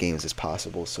as many games as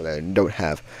possible so that they don't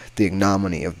have the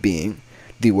ignominy of being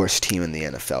the worst team in the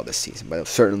NFL this season. But it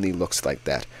certainly looks like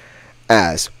that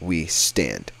as we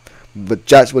stand.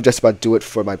 But we'll just about do it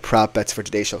for my prop bets for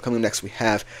today's show. Coming next, we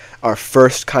have our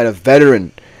first kind of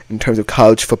veteran in terms of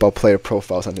college football player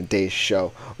profiles on today's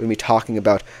show. We're going to be talking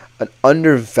about an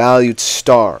undervalued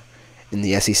star in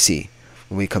the SEC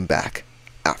when we come back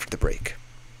after the break.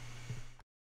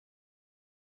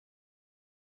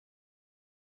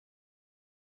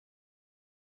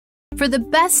 For the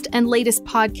best and latest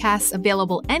podcasts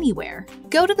available anywhere,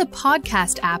 go to the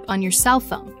podcast app on your cell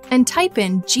phone and type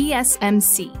in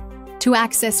GSMC. to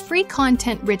access free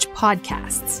content-rich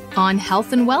podcasts on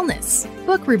health and wellness,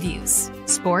 book reviews,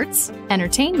 sports,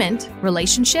 entertainment,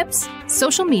 relationships,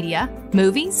 social media,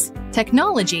 movies,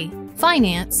 technology,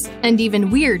 finance, and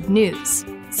even weird news.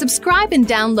 Subscribe and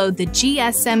download the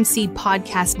GSMC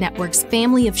Podcast Network's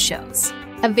family of shows,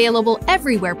 available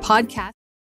everywhere podcasts.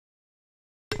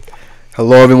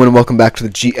 Hello, everyone, and welcome back to the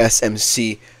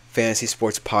GSMC Fantasy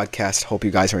Sports Podcast. Hope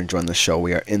you guys are enjoying the show.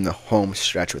 We are in the home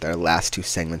stretch with our last two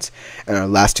segments, and our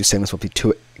last two segments will be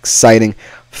two exciting,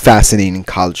 fascinating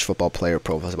college football player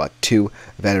profiles about two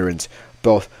veterans,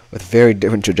 both with very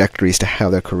different trajectories to how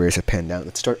their careers have panned out.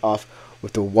 Let's start off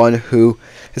with the one who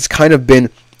has kind of been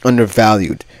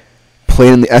undervalued,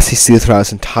 played in the SEC throughout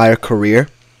his entire career.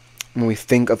 When we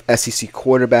think of SEC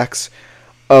quarterbacks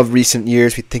of recent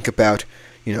years, we think about,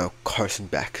 Carson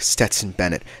Beck, Stetson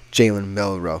Bennett, Jalen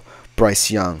Milroe,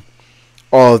 Bryce Young,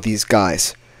 all of these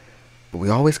guys. But we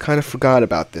always kind of forgot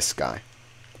about this guy.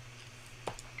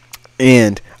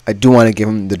 And I do want to give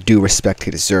him the due respect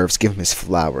he deserves, give him his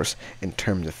flowers in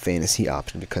terms of fantasy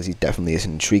option, because he definitely is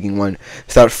an intriguing one.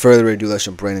 Without further ado, let's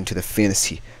jump right into the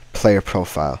fantasy player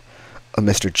profile of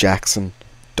Mr. Jackson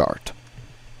Dart.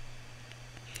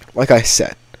 Like I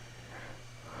said,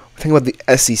 think about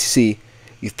the SEC,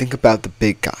 you think about the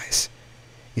big guys.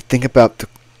 You think about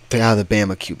the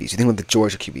Alabama QBs. You think about the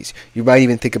Georgia QBs. You might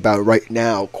even think about right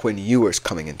now Quinn Ewers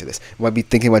coming into this. You might be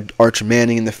thinking about Arch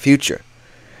Manning in the future.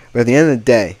 But at the end of the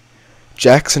day,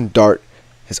 Jackson Dart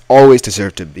has always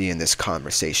deserved to be in this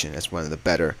conversation as one of the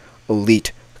better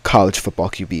elite college football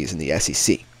QBs in the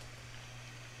SEC.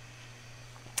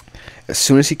 As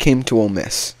soon as he came to Ole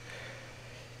Miss,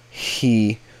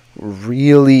 he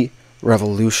really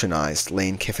revolutionized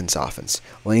Lane Kiffin's offense.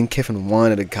 Lane Kiffin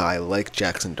wanted a guy like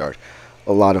Jackson Dart,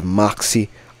 a lot of moxie,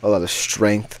 a lot of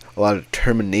strength, a lot of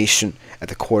determination at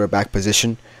the quarterback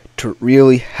position to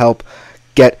really help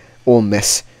get Ole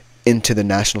Miss into the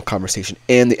national conversation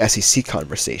and the SEC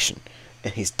conversation.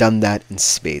 And he's done that in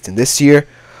spades. And this year,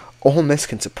 Ole Miss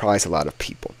can surprise a lot of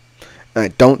people. And I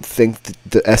don't think that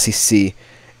the SEC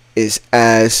is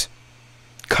as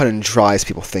cut and dry as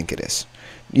people think it is.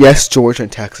 Yes, Georgia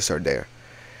and Texas are there.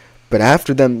 But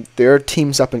after them, there are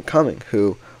teams up and coming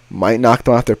who might knock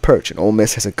them off their perch. And Ole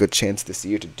Miss has a good chance this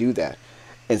year to do that.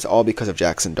 And it's all because of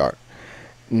Jackson Dart.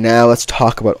 Now let's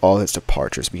talk about all his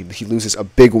departures. He loses a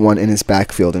big one in his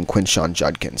backfield in Quinshon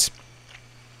Judkins.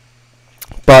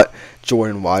 But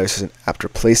Jordan Waters is an apt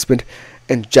replacement.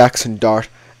 And Jackson Dart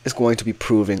is going to be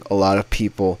proving a lot of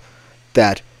people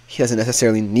that he doesn't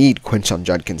necessarily need Quinshon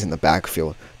Judkins in the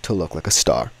backfield to look like a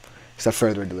star. Without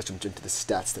further ado, let's jump into the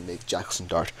stats that make Jackson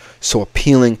Dart so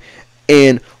appealing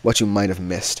and what you might have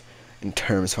missed in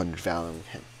terms of undervaluing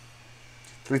him.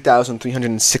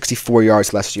 3,364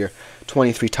 yards last year,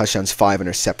 23 touchdowns, 5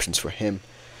 interceptions for him.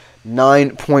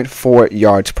 9.4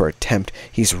 yards per attempt.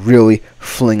 He's really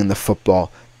flinging the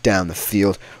football down the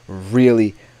field,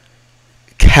 really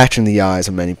catching the eyes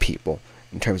of many people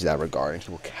in terms of that regard. And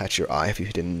he will catch your eye if you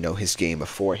didn't know his game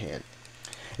beforehand.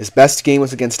 His best game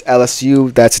was against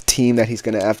LSU. That's a team that he's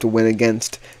going to have to win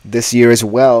against this year as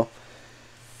well.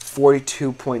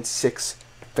 42.6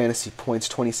 fantasy points,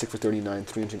 26 for 39,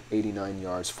 389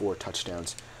 yards, 4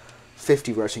 touchdowns,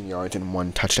 50 rushing yards, and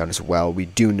 1 touchdown as well. We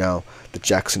do know that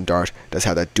Jackson Dart does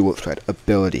have that dual threat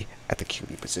ability at the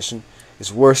QB position.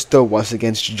 His worst, though, was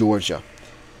against Georgia.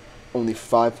 Only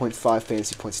 5.5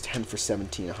 fantasy points, 10 for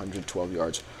 17, 112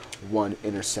 yards, 1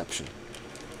 interception.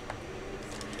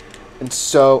 And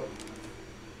so,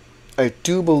 I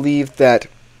do believe that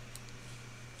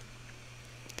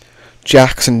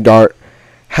Jackson Dart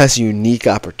has a unique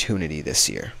opportunity this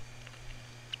year.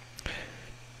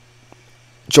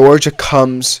 Georgia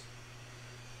comes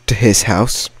to his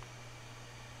house,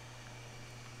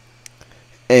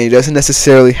 and he doesn't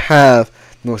necessarily have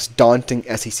the most daunting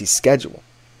SEC schedule.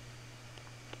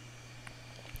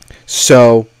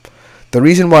 So, the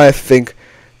reason why I think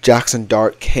Jackson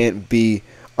Dart can't be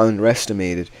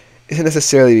underestimated isn't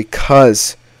necessarily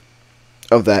because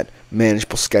of that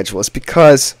manageable schedule. It's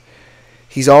because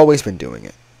he's always been doing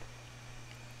it.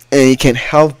 And he can't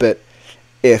help it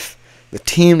if the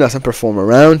team doesn't perform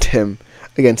around him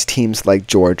against teams like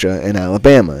Georgia and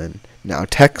Alabama and now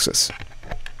Texas.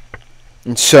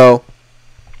 And so,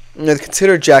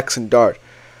 consider Jackson Dart.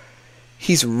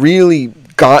 He's really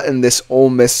gotten this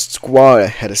Ole Miss squad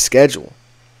ahead of schedule.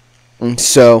 And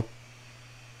so,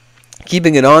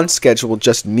 keeping it on schedule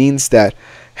just means that,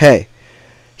 hey,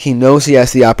 he knows he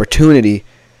has the opportunity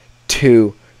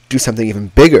to do something even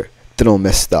bigger than Ole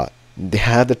Miss thought. They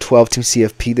have the 12-team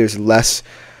CFP. There's less,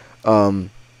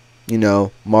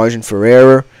 margin for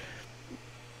error.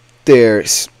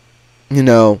 There's,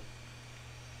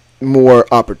 more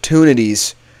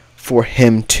opportunities for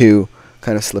him to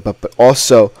kind of slip up. But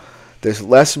also, there's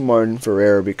less margin for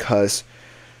error because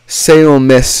say Ole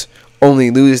Miss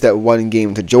only loses that one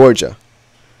game to Georgia.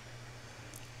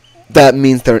 That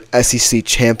means they're an SEC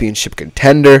championship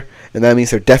contender, and that means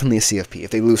they're definitely a CFP.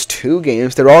 If they lose 2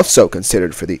 games, they're also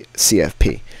considered for the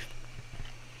CFP.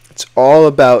 It's all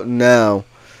about now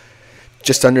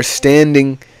just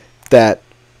understanding that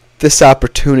this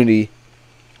opportunity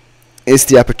is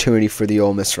the opportunity for the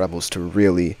Ole Miss Rebels to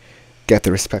really get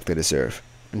the respect they deserve,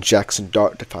 and Jackson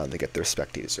Dart to finally get the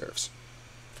respect he deserves.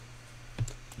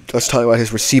 Let's talk about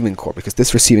his receiving corps, because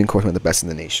this receiving corps is one of the best in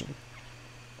the nation.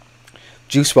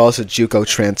 Juice Wells is a JUCO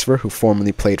transfer who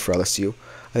formerly played for LSU.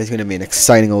 I think he's going to be an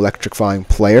exciting, electrifying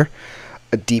player,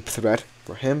 a deep threat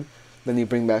for him. Then you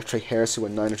bring back Trey Harris, who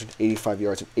had 985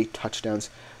 yards and 8 touchdowns,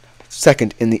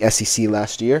 second in the SEC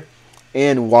last year,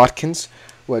 and Watkins,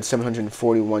 who had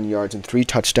 741 yards and 3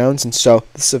 touchdowns, and so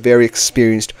this is a very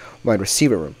experienced wide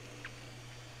receiver room.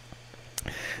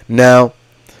 Now,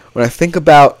 when I think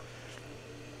about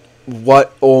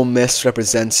what Ole Miss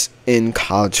represents in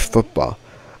college football,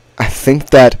 I think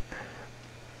that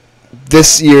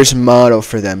this year's motto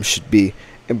for them should be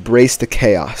embrace the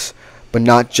chaos, but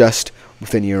not just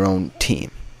within your own team.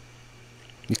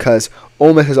 Because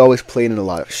Ole Miss has always played in a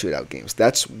lot of shootout games.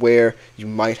 That's where you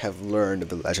might have learned of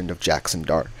the legend of Jackson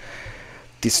Dart.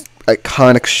 These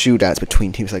iconic shootouts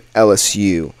between teams like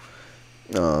LSU,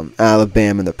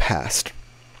 Alabama in the past.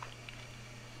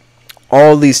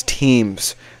 All these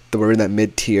teams that were in that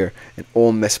mid-tier, and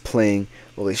Ole Miss playing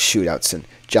all these shootouts, and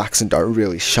Jackson Dart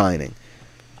really shining.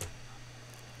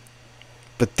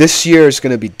 But this year is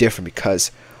going to be different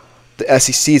because the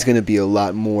SEC is going to be a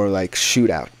lot more like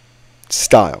shootout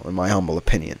style, in my humble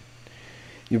opinion.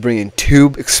 You bring in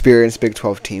 2 experienced Big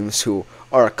 12 teams who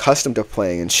are accustomed to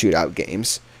playing in shootout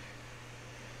games.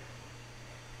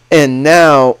 And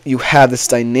now you have this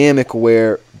dynamic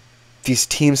where these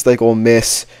teams like Ole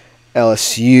Miss,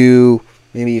 LSU,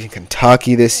 maybe even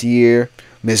Kentucky this year,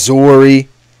 Missouri,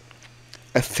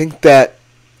 I think that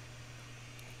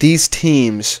these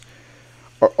teams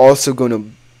are also going to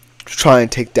try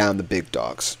and take down the big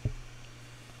dogs.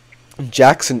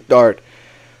 Jackson Dart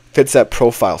fits that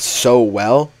profile so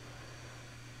well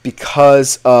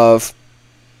because of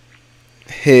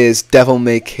his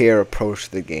devil-may-care approach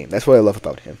to the game. That's what I love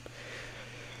about him.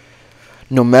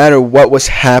 No matter what was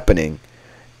happening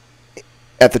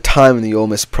at the time in the Ole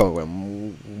Miss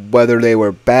program, whether they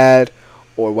were bad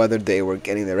or whether they were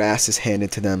getting their asses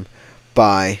handed to them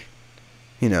by,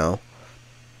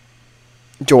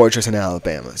 Georgias and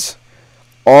Alabamas,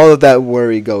 all of that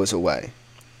worry goes away.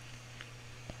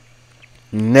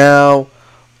 Now,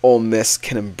 Ole Miss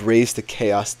can embrace the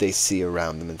chaos they see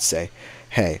around them and say,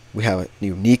 hey, we have a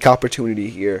unique opportunity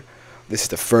here. This is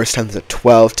the first time there's a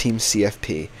 12-team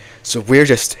CFP. So we're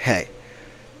just, the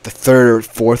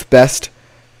 3rd or 4th best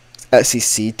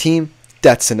SEC team.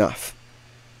 That's enough.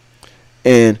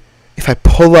 And if I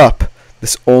pull up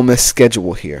this Ole Miss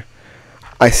schedule here,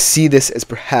 I see this as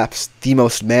perhaps the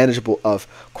most manageable of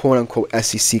quote-unquote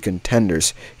SEC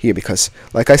contenders here because,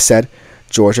 like I said,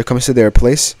 Georgia comes to their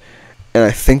place, and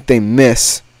I think they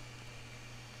miss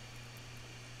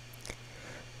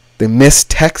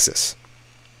Texas.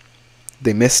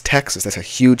 They miss Texas. That's a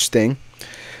huge thing.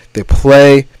 They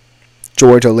play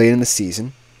Georgia late in the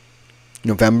season,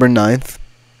 November 9th,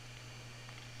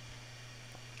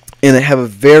 and they have a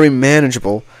very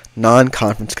manageable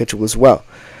non-conference schedule as well.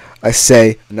 I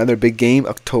say another big game,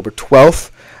 October 12th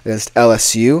against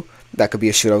LSU. That could be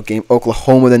a shootout game.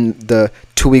 Oklahoma then the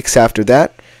 2 weeks after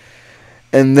that.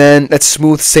 And then that's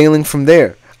smooth sailing from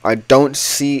there. I don't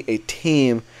see a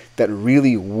team that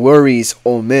really worries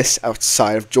Ole Miss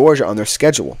outside of Georgia on their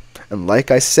schedule. And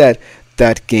like I said,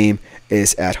 that game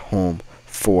is at home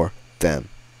for them.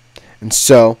 And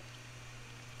so,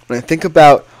 when I think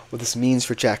about what this means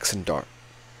for Jackson Dart,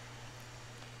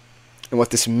 and what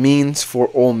this means for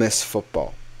Ole Miss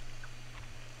football,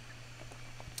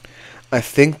 I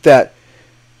think that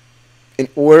in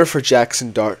order for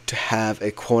Jackson Dart to have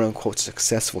a quote-unquote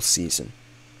successful season,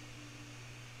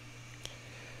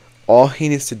 all he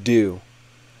needs to do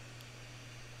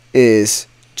is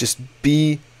just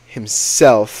be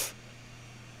himself,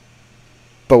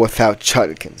 but without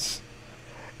Judkins.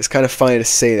 It's kind of funny to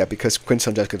say that because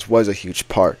Quinton Judkins was a huge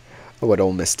part of what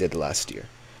Ole Miss did last year,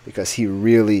 because he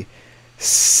really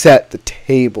set the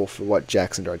table for what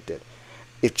Jackson Dart did.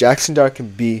 If Jackson Dart can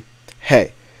be,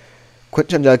 hey,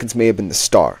 Quinton Judkins may have been the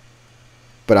star,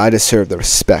 but I deserve the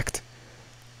respect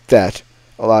that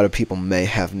a lot of people may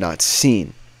have not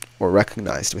seen or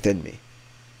recognized within me.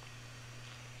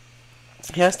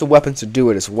 he has the weapons to do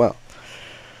it as well.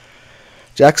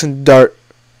 Jackson Dart,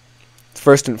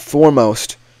 first and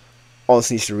foremost,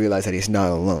 also needs to realize that he's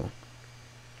not alone.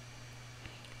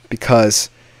 Because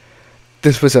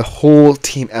this was a whole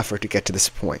team effort to get to this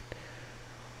point.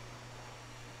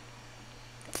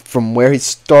 From where he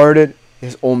started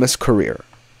his Ole Miss career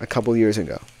a couple years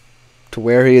ago to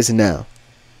where he is now,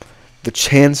 the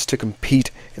chance to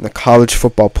compete in the college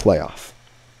football playoff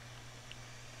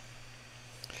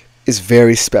is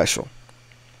very special.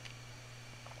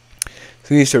 So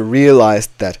he needs to realize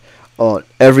that on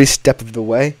every step of the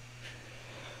way,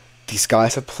 these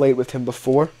guys have played with him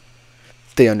before.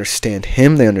 They understand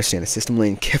him. They understand the system.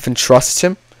 Lane Kiffin trusts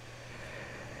him.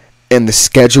 And the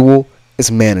schedule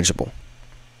is manageable.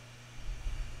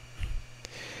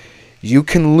 You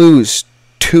can lose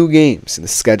 2 games in the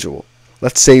schedule.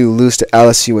 Let's say you lose to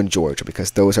LSU and Georgia,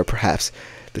 because those are perhaps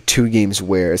the 2 games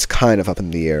where it's kind of up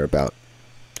in the air about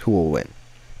who will win.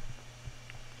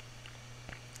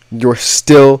 You're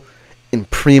still in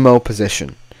primo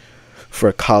position for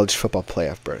a college football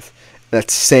playoff berth.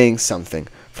 That's saying something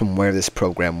from where this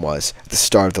program was at the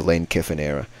start of the Lane Kiffin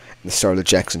era, and the start of the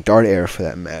Jackson Dart era for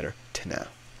that matter, to now.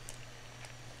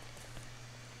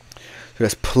 So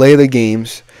just play the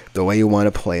games the way you want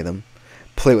to play them.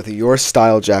 Play with your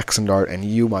style, Jackson Dart, and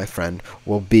you, my friend,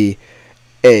 will be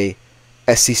a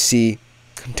SEC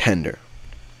contender.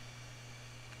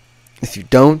 If you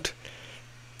don't,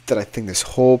 then I think this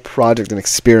whole project and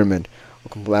experiment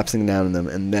will come collapsing down on them,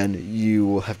 and then you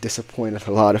will have disappointed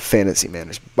a lot of fantasy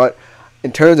managers. But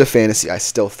in terms of fantasy, I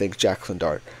still think Jackson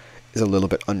Dart is a little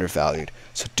bit undervalued,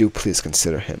 so do please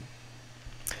consider him.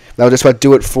 That'll just about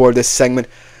do it for this segment.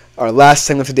 Our last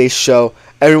segment of today's show,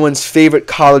 everyone's favorite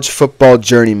college football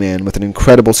journeyman with an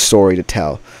incredible story to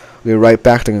tell. We'll be right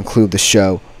back to conclude the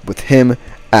show with him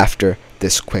after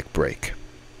this quick break.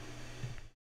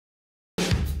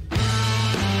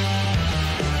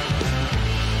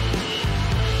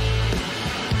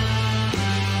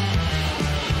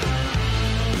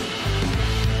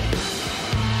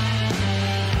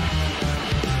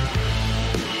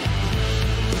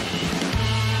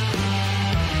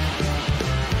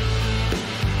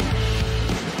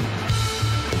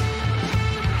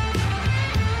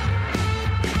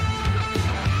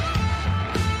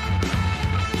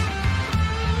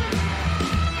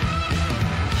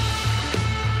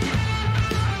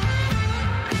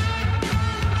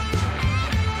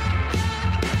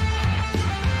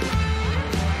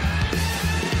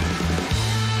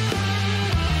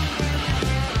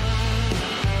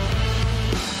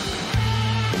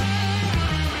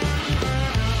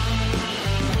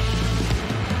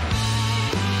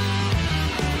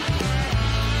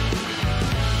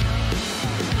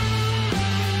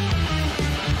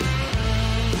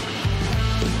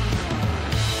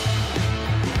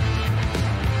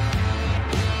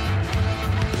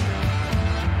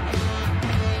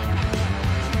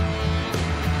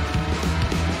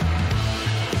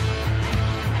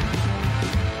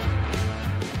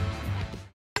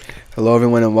 Hello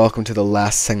everyone and welcome to the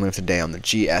last segment of today on the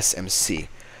GSMC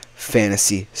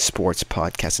Fantasy Sports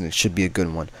Podcast, and it should be a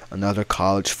good one. Another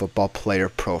college football player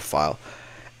profile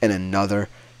and another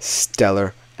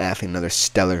stellar athlete, another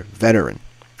stellar veteran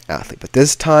athlete. But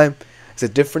this time, it's a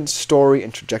different story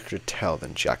and trajectory to tell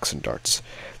than Jackson Dart's.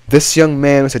 This young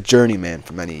man was a journeyman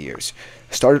for many years.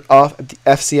 Started off at the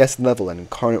FCS level at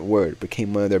Incarnate Word,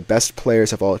 became one of their best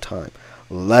players of all time,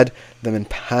 led them in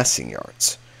passing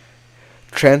yards.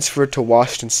 Transferred to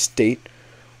Washington State,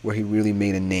 where he really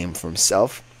made a name for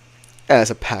himself as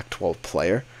a Pac-12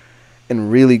 player, and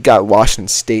really got Washington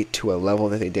State to a level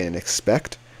that they didn't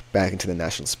expect back into the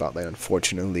national spotlight.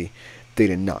 Unfortunately, they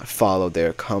did not follow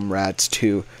their comrades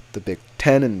to the Big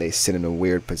Ten, and they sit in a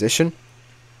weird position.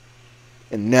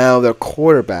 And now their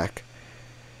quarterback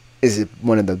is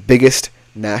one of the biggest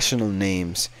national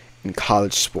names in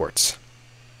college sports.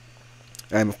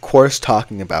 I'm, of course,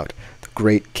 talking about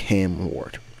great Cam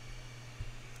Ward.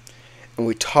 And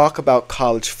we talk about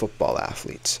college football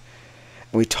athletes.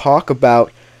 And we talk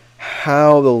about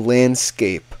how the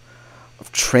landscape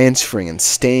of transferring and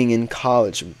staying in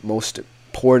college, most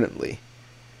importantly,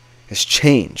 has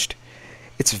changed.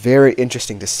 It's very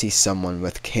interesting to see someone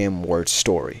with Cam Ward's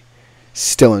story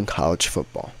still in college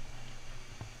football.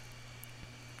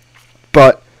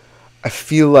 But I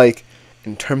feel like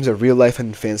in terms of real life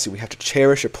and fantasy, we have to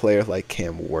cherish a player like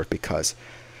Cam Ward, because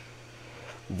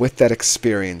with that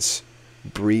experience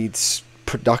breeds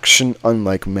production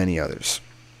unlike many others.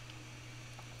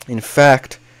 In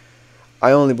fact,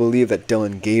 I only believe that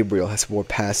Dillon Gabriel has more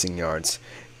passing yards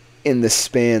in the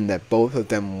span that both of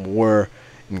them were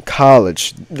in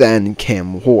college than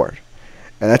Cam Ward.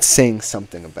 And that's saying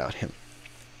something about him.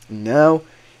 Now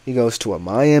he goes to a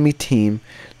Miami team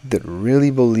that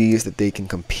really believes that they can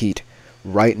compete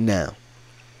right now.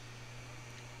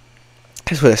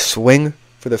 It's with a swing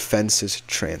for the fences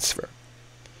transfer.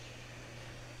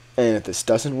 And if this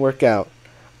doesn't work out,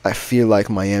 I feel like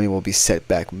Miami will be set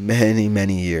back many,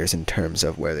 many years in terms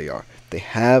of where they are. They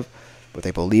have what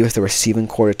they believe is the receiving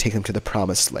core to take them to the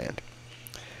promised land.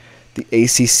 The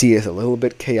ACC is a little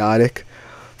bit chaotic.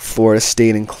 Florida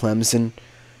State and Clemson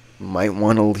might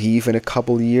want to leave in a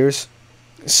couple years,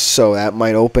 so that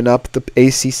might open up the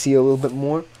ACC a little bit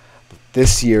more. But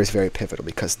this year is very pivotal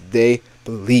because they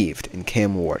believed in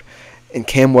Cam Ward, and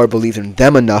Cam Ward believed in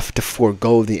them enough to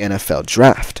forego the NFL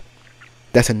draft.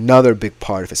 That's another big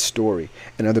part of his story,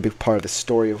 another big part of the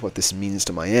story of what this means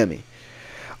to Miami.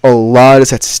 A lot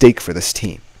is at stake for this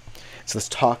team. So let's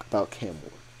talk about Cam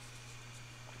Ward.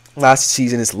 Last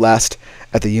season is last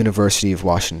at the University of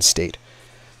Washington State.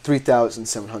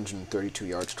 3,732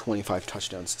 yards, 25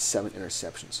 touchdowns, 7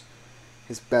 interceptions.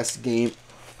 His best game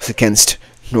was against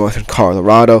Northern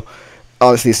Colorado.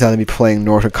 Obviously, he's not going to be playing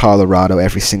Northern Colorado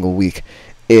every single week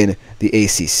in the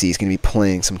ACC. He's going to be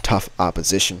playing some tough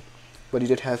opposition. But he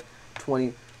did have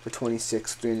 20 for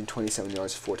 26, 327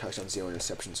 yards, 4 touchdowns, 0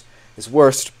 interceptions. His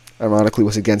worst, ironically,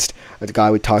 was against a guy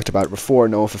we talked about before,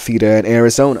 Noah Fafita in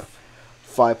Arizona.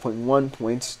 5.1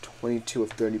 points, 22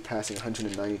 of 30 passing,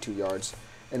 192 yards,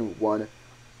 and 1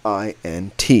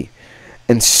 INT.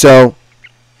 And so,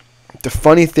 the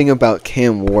funny thing about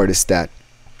Cam Ward is that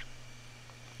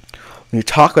when you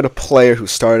talk about a player who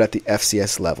started at the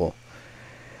FCS level,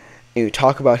 and you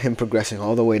talk about him progressing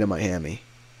all the way to Miami,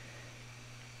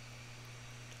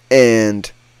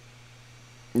 and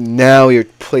now you're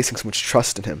placing so much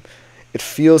trust in him, it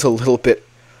feels a little bit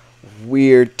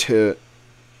weird to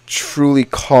truly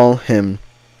call him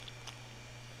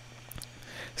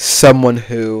someone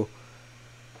who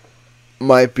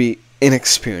might be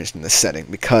inexperienced in this setting,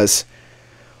 because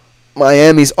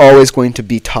Miami's always going to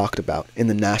be talked about in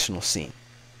the national scene.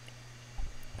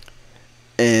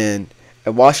 And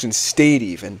at Washington State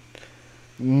even,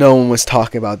 no one was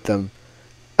talking about them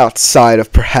outside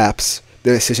of perhaps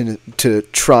the decision to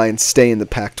try and stay in the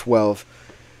Pac-12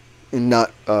 and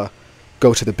not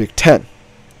go to the Big Ten.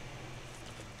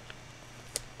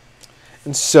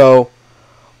 And so,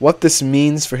 what this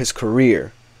means for his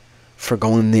career, for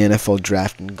going in the NFL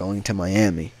draft and going to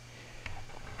Miami,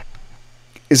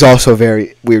 is also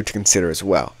very weird to consider as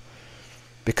well.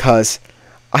 Because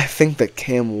I think that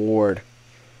Cam Ward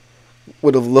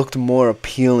would have looked more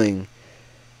appealing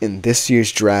in this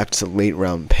year's draft as a late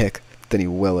round pick than he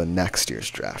will in next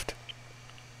year's draft.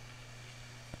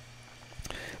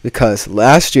 Because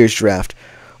last year's draft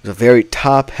was a very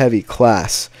top-heavy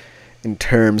class in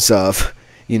terms of,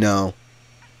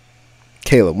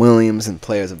 Caleb Williams and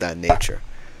players of that nature.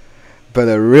 But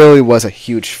there really was a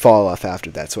huge fall-off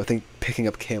after that, so I think picking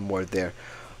up Cam Ward there.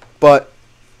 But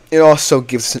it also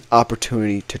gives us an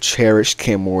opportunity to cherish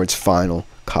Cam Ward's final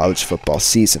college football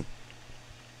season.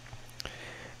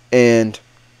 And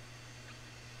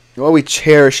what we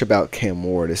cherish about Cam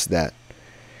Ward is that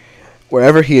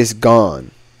wherever he has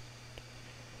gone,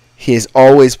 he has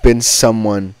always been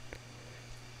someone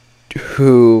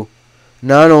who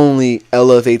not only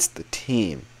elevates the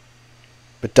team,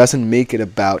 but doesn't make it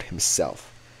about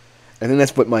himself. I think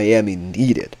that's what Miami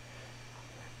needed.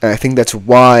 And I think that's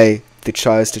why they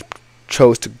chose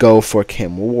to go for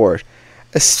Cam Ward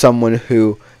as someone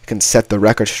who can set the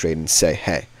record straight and say,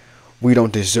 hey, we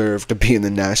don't deserve to be in the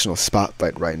national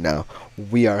spotlight right now.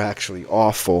 We are actually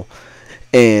awful.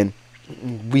 And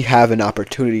we have an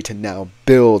opportunity to now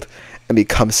build and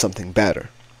become something better.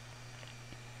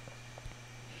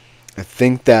 I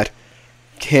think that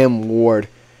Cam Ward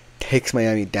takes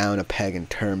Miami down a peg in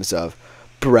terms of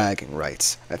bragging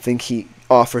rights. I think he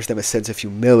offers them a sense of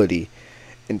humility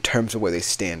in terms of where they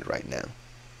stand right now.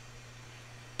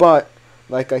 But,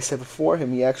 like I said before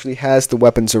him, he actually has the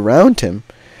weapons around him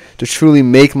to truly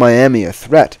make Miami a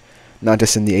threat, not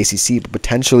just in the ACC, but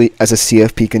potentially as a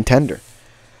CFP contender.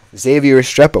 Xavier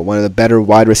Restrepo, one of the better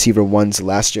wide receiver ones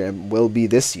last year and will be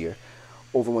this year.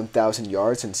 Over 1,000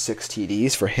 yards and 6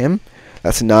 TDs for him.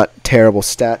 That's not a terrible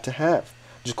stat to have.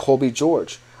 Jacoby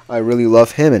George, I really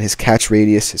love him and his catch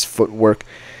radius, his footwork,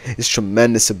 his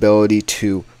tremendous ability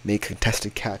to make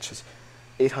contested catches.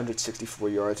 864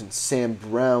 yards. And Sam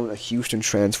Brown, a Houston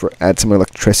transfer, adds some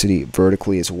electricity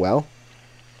vertically as well.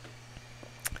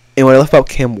 And what I love about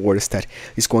Cam Ward is that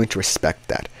he's going to respect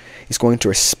that. He's going to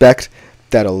respect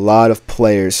that a lot of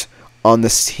players on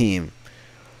this team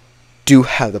do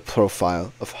have the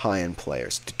profile of high-end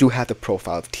players, do have the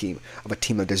profile of a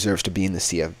team that deserves to be in the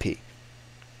CFP.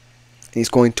 And he's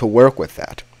going to work with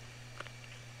that.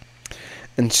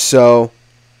 And so,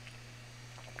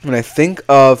 when I think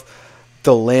of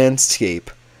the landscape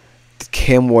that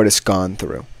Cam Ward has gone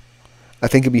through, I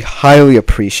think it'd be highly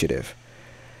appreciative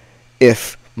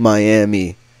if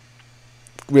Miami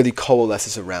really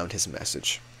coalesces around his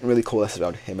message, really coalesces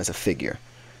around him as a figure.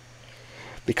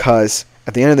 Because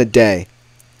at the end of the day,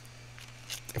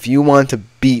 if you want to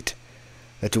beat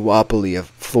the duopoly of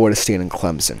Florida State and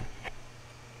Clemson,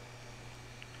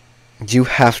 you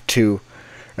have to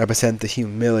represent the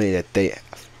humility that they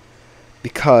have.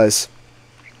 Because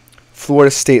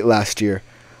Florida State last year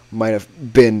might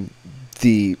have been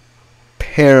the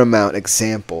paramount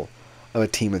example of a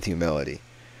team with humility.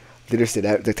 They just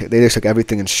took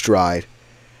everything in stride,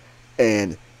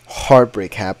 and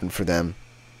heartbreak happened for them,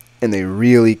 and they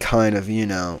really kind of,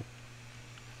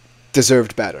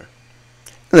 deserved better.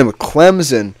 And then with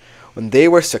Clemson, when they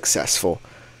were successful,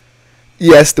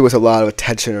 yes, there was a lot of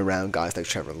attention around guys like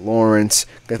Trevor Lawrence,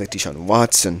 guys like Deshaun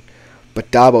Watson,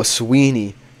 but Dabo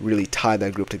Swinney really tied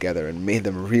that group together and made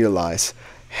them realize,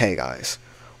 hey guys,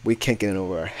 we can't get in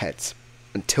over our heads.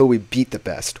 Until we beat the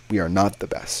best, we are not the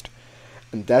best.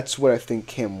 And that's what I think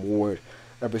Cam Ward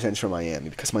represents for Miami,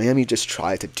 because Miami just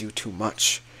tried to do too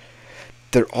much.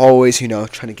 They're always, trying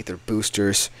to get their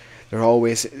boosters. You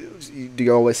always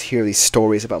hear these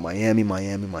stories about Miami.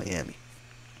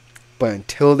 But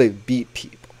until they beat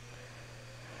people,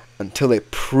 until they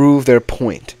prove their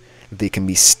point, they can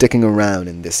be sticking around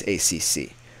in this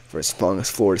ACC for as long as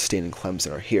Florida State and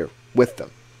Clemson are here with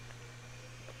them,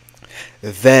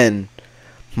 then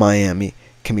Miami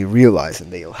can be realized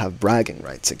and they'll have bragging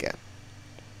rights again.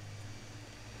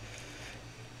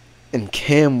 And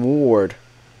Cam Ward,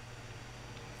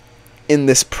 in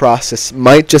this process,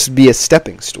 might just be a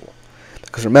stepping stool.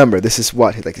 Because remember, this is his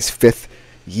 5th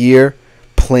year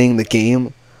playing the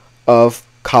game of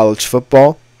college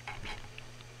football.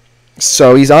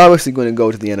 So he's obviously going to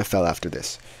go to the NFL after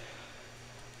this.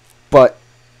 But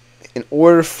in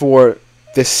order for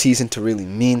this season to really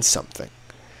mean something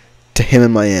to him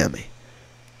in Miami,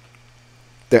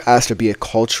 there has to be a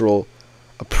cultural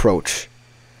approach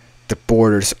that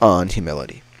borders on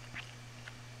humility.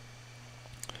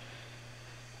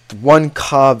 The one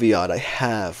caveat I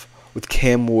have with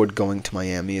Cam Ward going to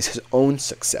Miami is his own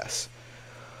success.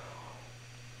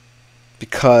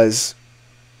 Because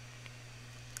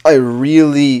I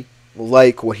really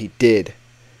like what he did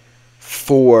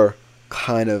for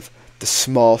kind of the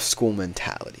small school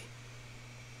mentality.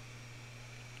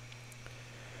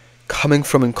 Coming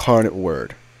from Incarnate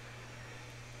Word,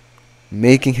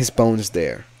 making his bones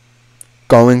there,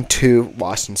 going to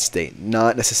Washington State,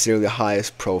 not necessarily the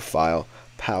highest profile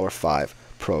Power 5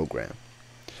 program,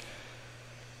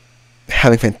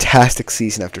 having fantastic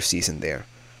season after season there,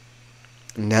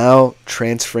 now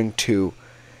transferring to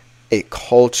a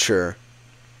culture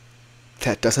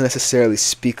that doesn't necessarily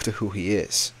speak to who he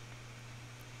is.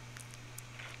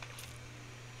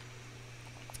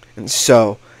 And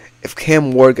so, if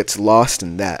Cam Ward gets lost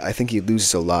in that, I think he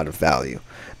loses a lot of value.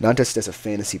 Not just as a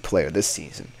fantasy player this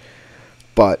season,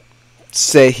 but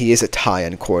say he is a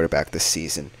tie-end quarterback this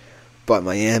season, but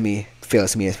Miami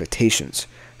fails to meet expectations,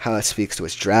 how that speaks to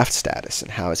his draft status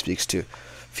and how it speaks to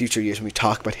future years when we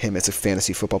talk about him as a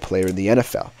fantasy football player in the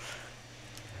NFL.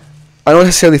 I don't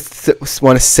necessarily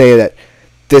want to say that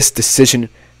this decision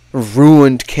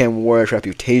ruined Cam Ward's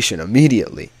reputation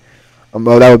immediately.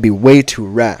 Well, that would be way too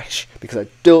rash, because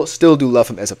I still do love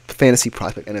him as a fantasy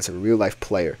prospect and as a real-life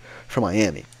player for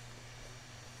Miami.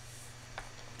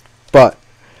 But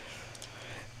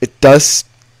it does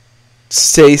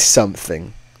say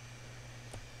something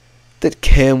that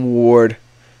Cam Ward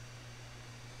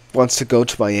wants to go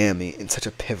to Miami in such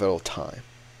a pivotal time.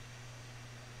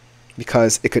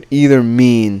 Because it could either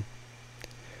mean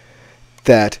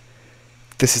that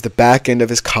this is the back end of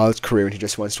his college career and he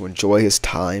just wants to enjoy his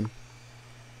time,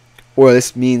 or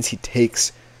this means he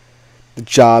takes the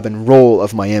job and role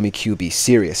of Miami QB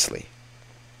seriously.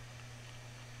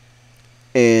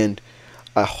 And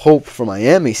I hope for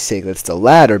Miami's sake that it's the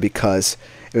latter, because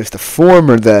if it's the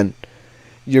former, then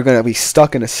you're going to be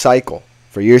stuck in a cycle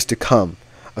for years to come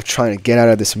of trying to get out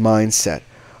of this mindset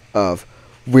of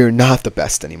we're not the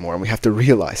best anymore, and we have to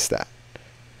realize that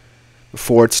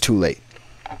before it's too late.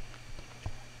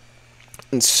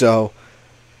 And so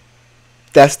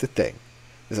that's the thing.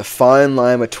 There's a fine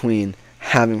line between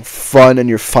having fun in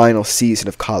your final season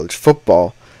of college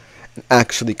football and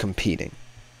actually competing.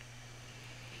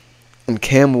 And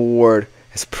Cam Ward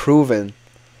has proven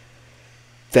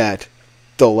that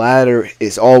the latter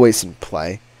is always in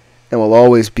play and will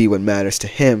always be what matters to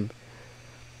him.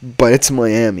 But it's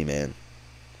Miami, man.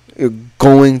 You're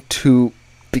going to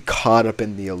be caught up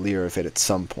in the allure of it at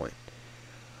some point.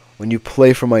 When you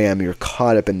play for Miami, you're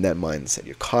caught up in that mindset.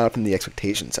 You're caught up in the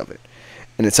expectations of it.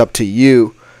 And it's up to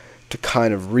you to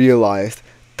kind of realize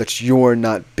that you're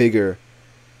not bigger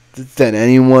than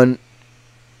anyone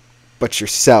but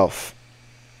yourself.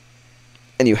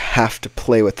 And you have to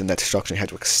play within that structure. You have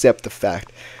to accept the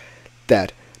fact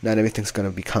that not everything's going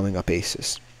to be coming up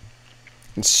aces.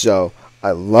 And so,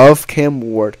 I love Cam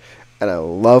Ward, and I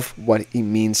love what he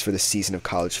means for the season of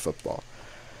college football.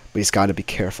 But he's got to be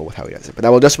careful with how he does it. But that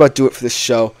will just about do it for this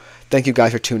show. Thank you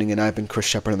guys for tuning in. I've been Chris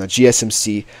Shepard on the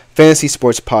GSMC Fantasy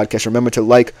Sports Podcast. Remember to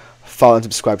like, follow, and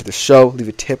subscribe to the show. Leave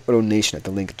a tip or donation at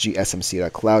the link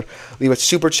gsmc.cloud. Leave a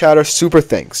super chat or super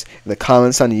thanks in the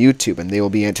comments on YouTube, and they will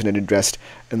be answered and addressed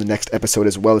in the next episode,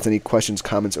 as well as any questions,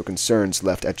 comments, or concerns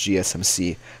left at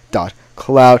gsmc.cloud.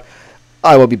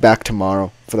 I will be back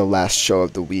tomorrow for the last show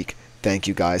of the week. Thank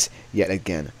you guys yet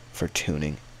again for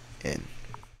tuning in.